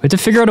 We have to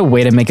figure out a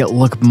way to make it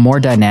look more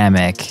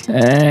dynamic.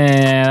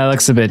 That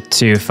looks a bit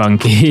too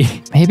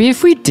funky. Maybe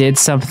if we did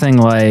something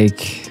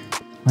like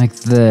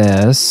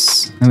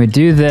this, and we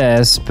do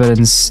this, but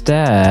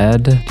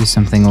instead do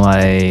something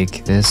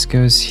like this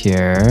goes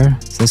here.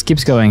 So this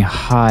keeps going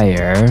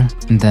higher,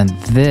 and then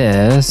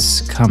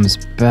this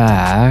comes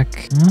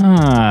back.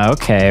 Ah,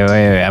 okay,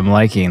 wait, I'm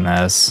liking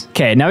this.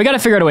 Okay, now we gotta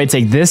figure out a way to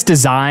take this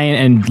design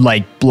and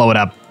like blow it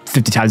up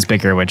 50 times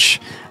bigger,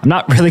 which I'm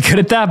not really good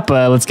at that,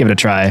 but let's give it a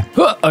try.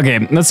 Okay,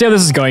 let's see how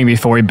this is going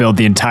before we build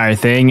the entire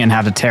thing and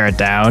have to tear it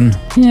down.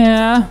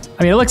 Yeah,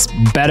 I mean, it looks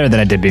better than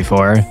it did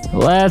before.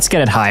 Let's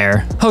get it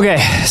higher. Okay,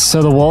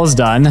 so the wall is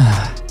done.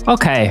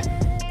 Okay,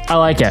 I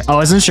like it. I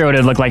wasn't sure what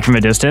it'd look like from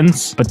a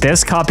distance, but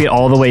this copied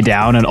all the way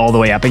down and all the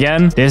way up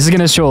again. This is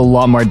gonna show a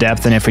lot more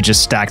depth than if we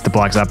just stack the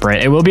blocks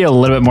upright. It will be a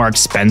little bit more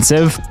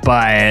expensive,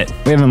 but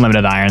we have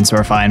unlimited iron, so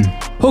we're fine.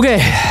 Okay,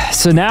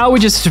 so now we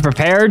just have to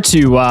prepare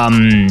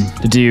to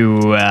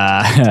do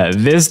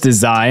this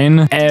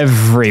design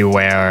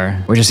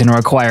everywhere. We're just gonna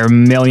require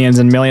millions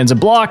and millions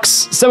of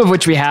blocks, some of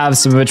which we have,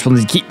 some of which we'll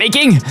need to keep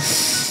making.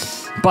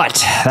 But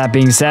that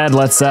being said,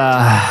 let's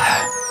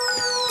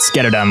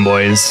get it done,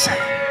 boys.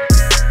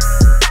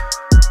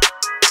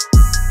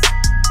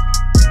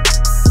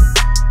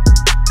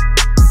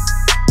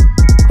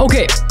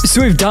 Okay,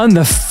 so we've done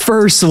the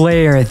first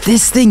layer.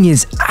 This thing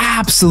is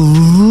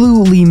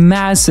absolutely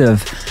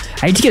massive.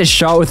 I need to get a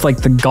shot with like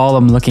the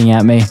golem looking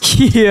at me.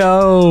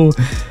 Yo,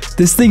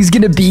 this thing's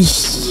gonna be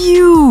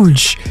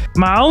huge.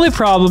 My only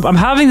problem, I'm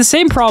having the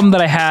same problem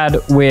that I had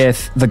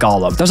with the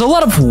golem. There's a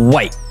lot of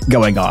white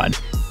going on.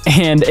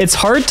 And it's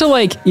hard to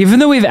like, even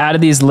though we've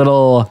added these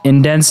little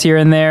indents here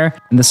and there,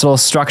 and this little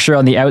structure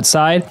on the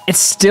outside, it's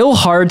still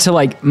hard to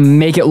like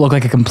make it look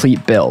like a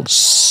complete build.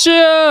 So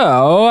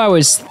I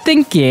was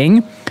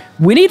thinking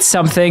we need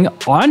something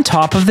on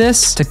top of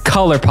this to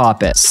color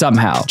pop it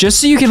somehow, just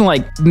so you can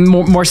like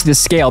more see the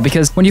scale,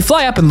 because when you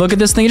fly up and look at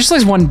this thing, it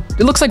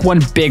looks like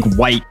one big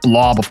white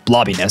blob of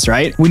blobbiness,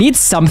 right? We need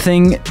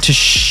something to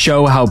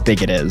show how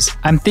big it is.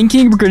 I'm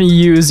thinking we're gonna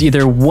use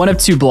either one of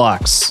two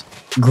blocks.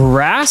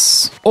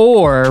 Grass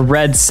or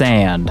red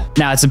sand.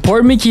 Now it's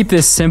important we keep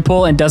this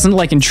simple and doesn't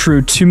like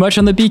intrude too much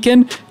on the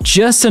beacon,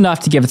 just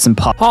enough to give it some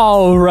pop.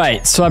 All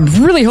right, so I'm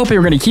really hoping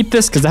we're gonna keep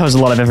this because that was a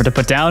lot of effort to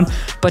put down.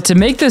 But to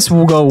make this,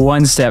 we'll go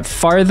one step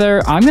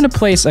farther. I'm gonna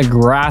place a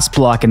grass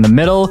block in the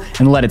middle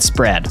and let it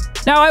spread.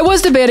 Now I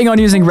was debating on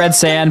using red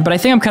sand, but I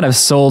think I'm kind of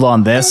sold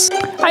on this.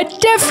 I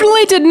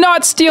definitely did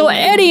not steal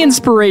any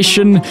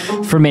inspiration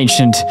from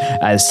ancient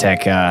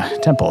Aztec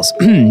temples.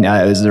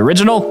 It was the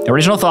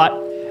original thought.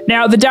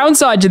 Now, the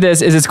downside to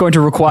this is it's going to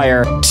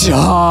require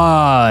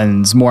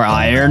tons more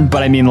iron,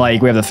 but I mean,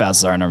 like, we have the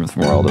fastest iron armor in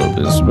the world.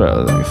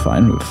 It'll be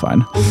fine, we'll be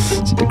fine.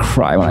 I need to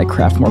cry when I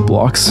craft more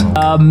blocks.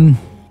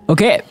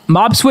 Okay,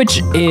 mob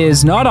switch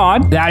is not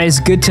on. That is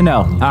good to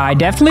know. I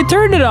definitely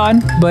turned it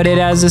on, but it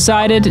has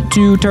decided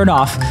to turn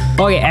off.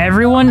 Okay,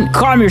 everyone,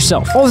 calm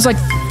yourself. Oh, there's like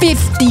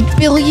 50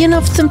 billion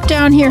of them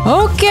down here.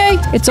 Okay,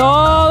 it's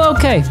all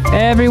okay.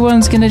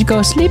 Everyone's gonna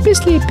go sleepy,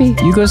 sleepy.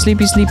 You go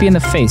sleepy, sleepy in the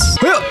face.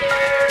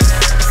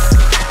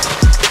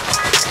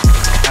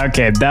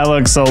 Okay, that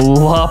looks a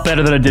lot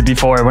better than it did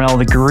before when all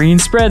the green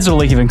spreads will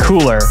look even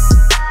cooler.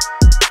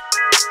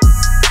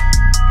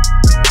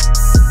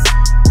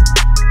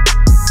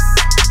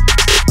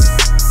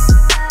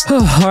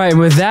 All right,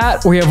 with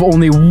that, we have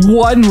only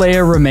one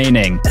layer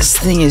remaining. This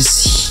thing is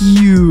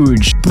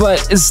huge,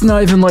 but it's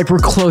not even like we're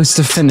close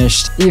to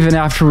finished. Even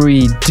after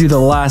we do the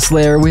last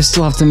layer, we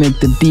still have to make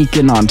the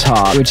beacon on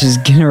top, which is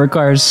gonna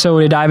require so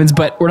many diamonds,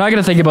 but we're not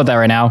gonna think about that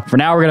right now. For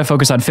now, we're gonna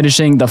focus on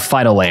finishing the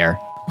final layer.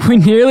 We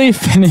nearly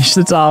finished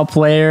the top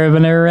layer,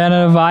 but I ran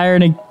out of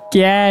iron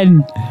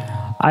again.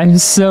 I'm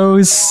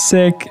so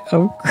sick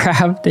of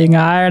crafting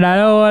iron. I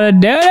don't want to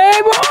do it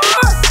anymore.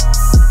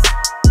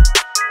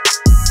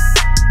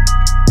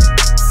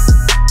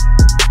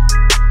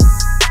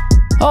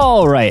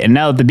 All right, and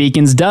now that the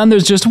beacon's done,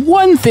 there's just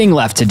one thing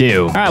left to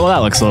do. All right, well,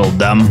 that looks a little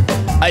dumb.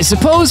 I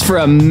suppose for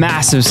a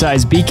massive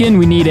size beacon,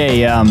 we need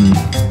a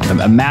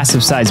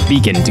massive size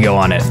beacon to go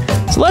on it.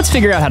 So let's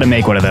figure out how to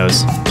make one of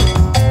those.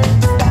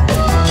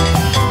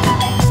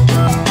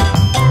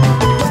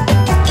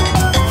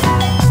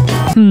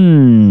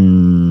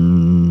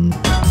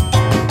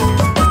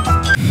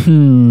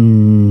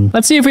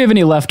 Let's see if we have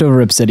any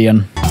leftover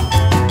obsidian.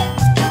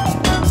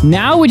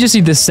 Now we just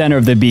need the center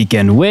of the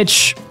beacon,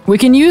 which we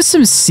can use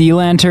some sea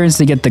lanterns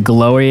to get the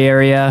glowy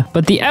area,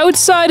 but the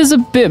outside is a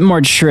bit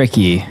more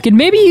tricky. We could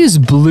maybe use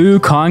blue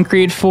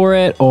concrete for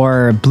it,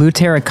 or blue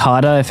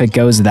terracotta if it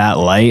goes that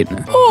light.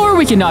 Or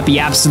we can not be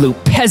absolute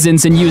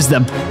peasants and use the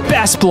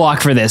best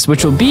block for this,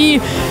 which will be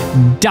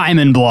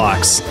diamond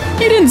blocks.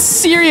 You didn't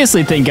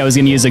seriously think I was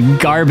gonna use a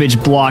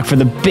garbage block for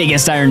the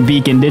biggest iron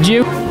beacon, did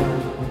you?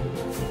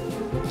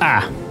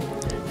 Ah,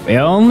 we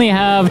only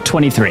have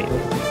 23.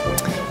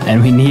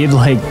 And we need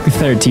like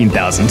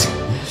 13,000.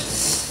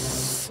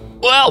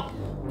 Well,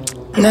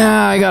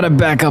 now I gotta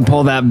back up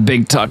all that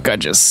big talk I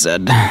just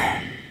said.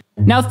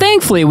 Now,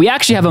 thankfully, we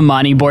actually have a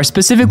mining board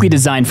specifically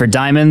designed for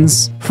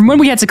diamonds, from when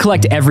we had to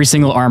collect every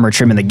single armor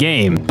trim in the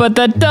game. But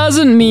that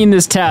doesn't mean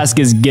this task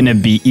is gonna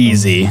be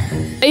easy.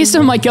 Based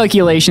on my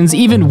calculations,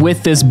 even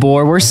with this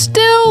board, we're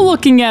still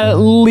looking at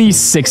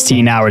least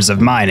 16 hours of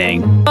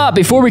mining. But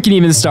before we can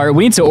even start,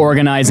 we need to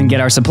organize and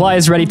get our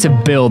supplies ready to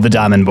build the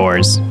diamond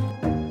bores.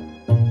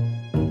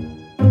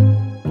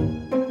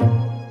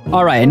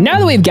 All right, and now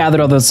that we've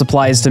gathered all those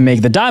supplies to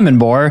make the diamond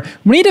bore,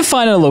 we need to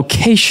find a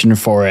location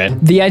for it.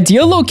 The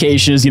ideal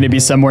location is gonna be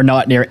somewhere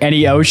not near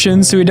any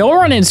ocean, so we don't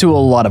run into a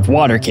lot of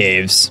water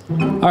caves.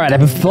 All right,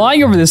 I've been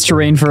flying over this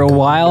terrain for a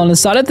while, and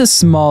aside of this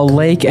small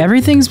lake,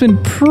 everything's been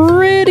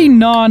pretty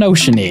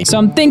non-oceany. So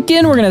I'm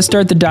thinking we're gonna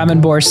start the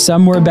diamond bore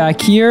somewhere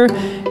back here,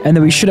 and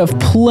then we should have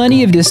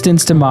plenty of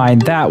distance to mine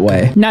that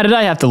way. Now, did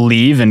I have to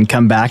leave and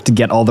come back to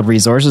get all the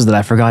resources that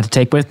I forgot to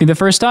take with me the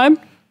first time?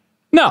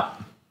 No,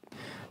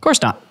 of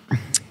course not.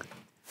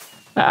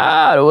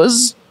 It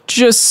was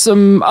just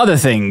some other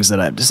things that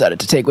I've decided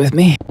to take with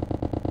me.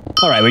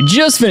 All right, we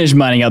just finished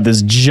mining out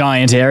this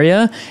giant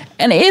area,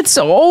 and it's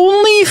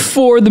only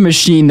for the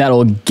machine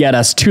that'll get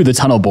us to the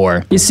tunnel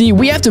bore. You see,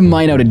 we have to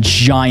mine out a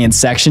giant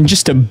section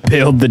just to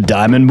build the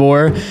diamond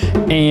bore,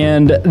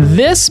 and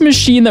this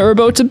machine that we're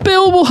about to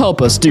build will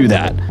help us do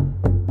that.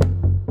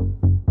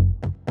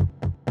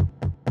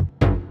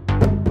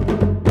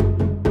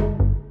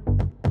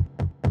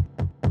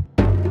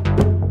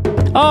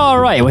 All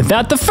right, with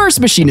that, the first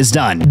machine is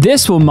done.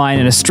 This will mine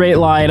in a straight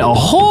line a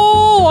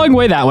whole long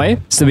way that way,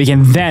 so we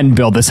can then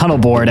build the tunnel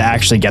bore to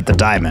actually get the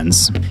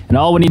diamonds. And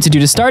all we need to do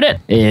to start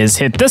it is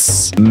hit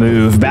this,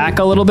 move back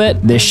a little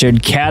bit. This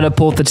should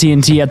catapult the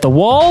TNT at the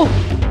wall.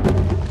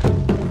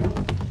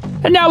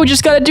 And now we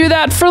just gotta do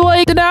that for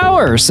like an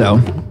hour or so.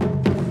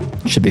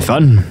 Should be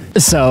fun.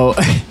 So,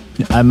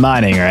 I'm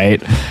mining, right?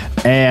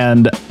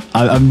 And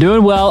I'm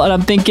doing well, and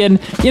I'm thinking,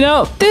 you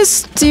know,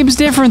 this seems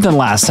different than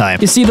last time.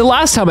 You see, the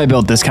last time I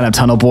built this kind of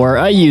tunnel bore,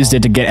 I used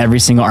it to get every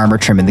single armor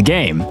trim in the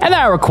game. And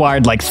that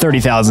required like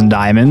 30,000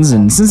 diamonds,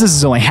 and since this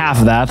is only half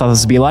of that, I thought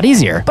this would be a lot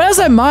easier. But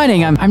as I'm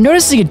mining, I'm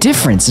noticing a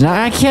difference, and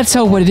I can't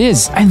tell what it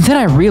is. And then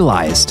I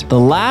realized, the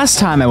last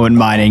time I went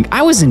mining,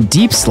 I was in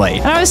deep slate.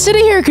 And I was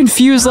sitting here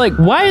confused, like,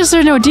 why is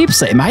there no deep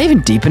slate? Am I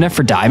even deep enough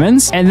for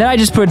diamonds? And then I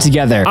just put it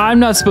together. I'm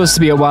not supposed to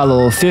be at Y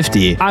level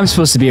 50. I'm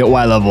supposed to be at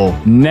Y level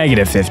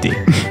 -50.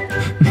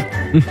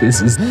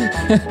 This is...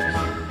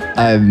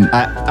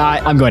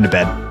 I'm going to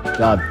bed.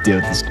 I'll deal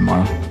with this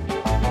tomorrow.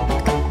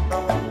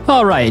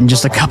 All right, and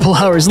just a couple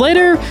hours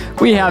later,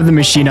 we have the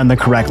machine on the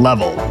correct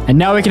level. And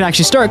now we can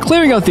actually start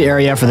clearing out the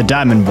area for the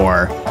diamond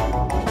bore.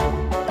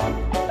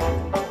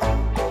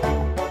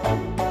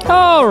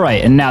 All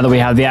right, and now that we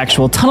have the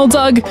actual tunnel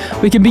dug,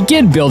 we can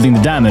begin building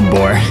the diamond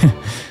bore.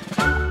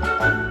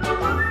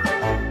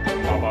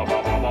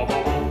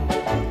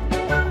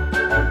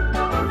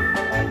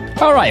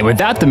 All right, with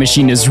that, the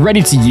machine is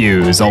ready to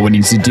use. All we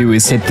need to do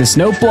is hit this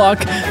note block,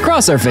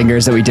 cross our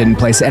fingers that we didn't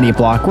place any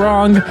block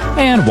wrong,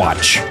 and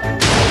watch.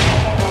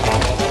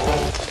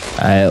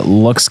 It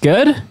looks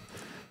good.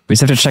 We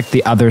just have to check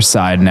the other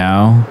side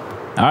now.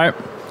 All right,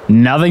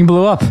 nothing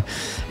blew up.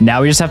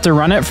 Now we just have to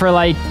run it for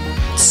like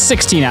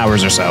 16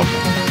 hours or so.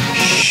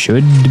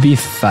 Should be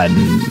fun.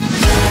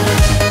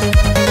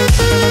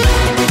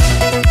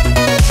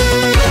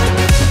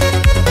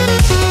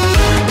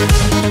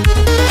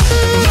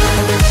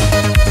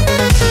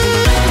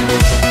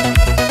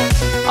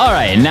 All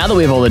right, now now that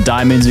we have all the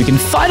diamonds, we can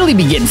finally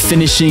begin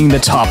finishing the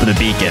top of the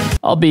beacon.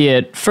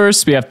 Albeit,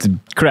 first we have to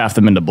craft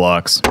them into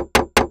blocks.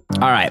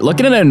 All right,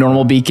 looking at a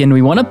normal beacon,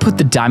 we want to put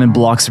the diamond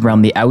blocks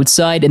around the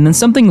outside and then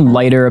something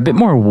lighter, a bit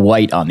more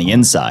white on the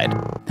inside.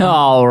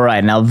 All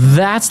right, now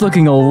that's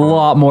looking a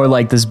lot more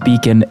like this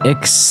beacon,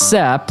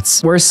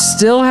 except we're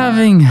still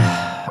having...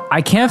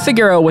 I can't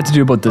figure out what to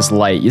do about this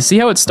light. You see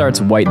how it starts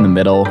white in the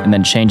middle and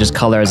then changes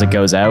color as it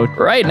goes out?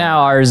 Right now,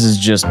 ours is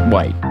just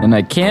white, and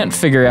I can't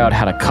figure out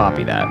how to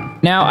copy that.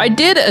 Now, I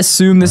did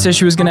assume this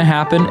issue was gonna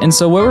happen, and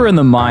so when we were in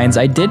the mines,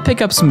 I did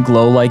pick up some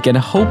glow lichen,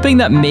 hoping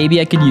that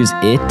maybe I could use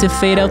it to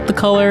fade out the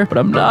color, but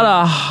I'm not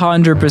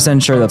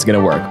 100% sure that's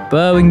gonna work,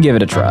 but we can give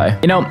it a try.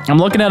 You know, I'm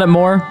looking at it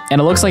more, and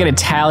it looks like an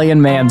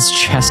Italian man's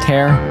chest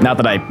hair. Not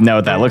that I know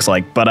what that looks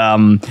like, but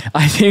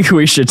I think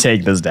we should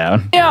take this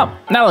down. Yeah,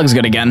 that looks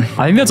good again.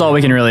 I think that's all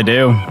we can really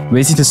do. We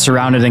just need to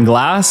surround it in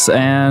glass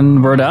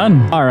and we're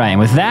done. All right,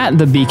 with that,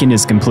 the beacon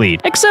is complete.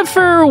 Except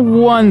for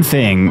one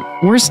thing.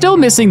 We're still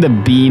missing the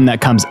beam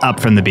that comes up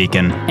from the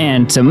beacon.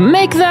 And to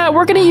make that,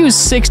 we're gonna use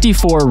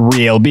 64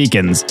 real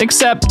beacons.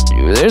 Except,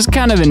 there's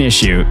kind of an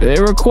issue. It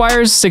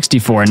requires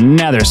 64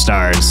 nether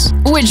stars.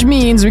 Which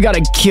means we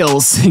gotta kill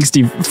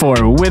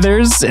 64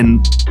 withers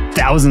and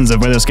thousands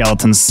of wither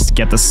skeletons to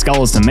get the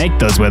skulls to make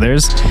those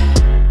withers.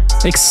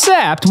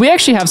 Except, we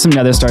actually have some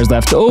nether stars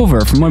left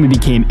over from when we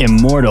became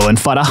immortal and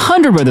fought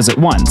 100 withers at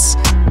once.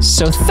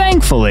 So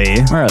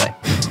thankfully, where are they?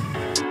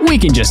 We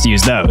can just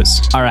use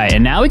those. All right,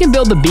 and now we can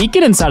build the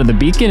beacon inside of the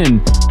beacon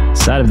and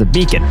inside of the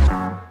beacon.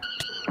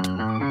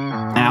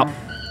 Ow.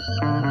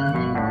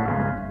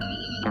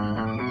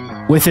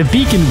 With the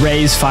beacon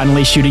rays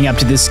finally shooting up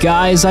to the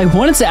skies, I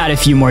wanted to add a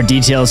few more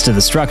details to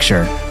the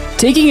structure.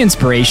 Taking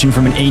inspiration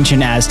from an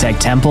ancient Aztec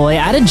temple, I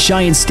added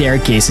giant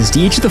staircases to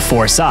each of the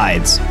 4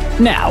 sides.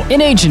 Now,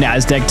 in ancient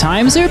Aztec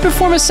times, they would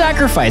perform a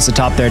sacrifice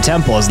atop their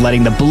temples,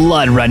 letting the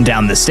blood run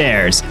down the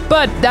stairs.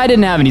 But I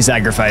didn't have any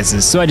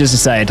sacrifices, so I just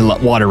decided to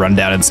let water run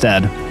down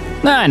instead.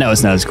 I know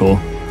it's not as cool.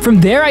 From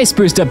there, I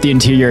spruced up the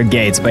interior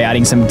gates by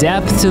adding some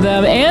depth to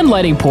them and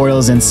lighting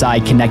portals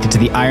inside connected to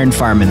the iron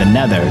farm in the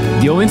nether.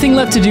 The only thing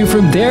left to do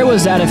from there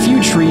was add a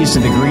few trees to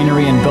the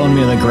greenery and bone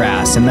meal of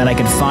grass, and then I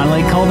could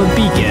finally call the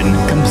beacon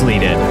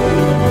completed.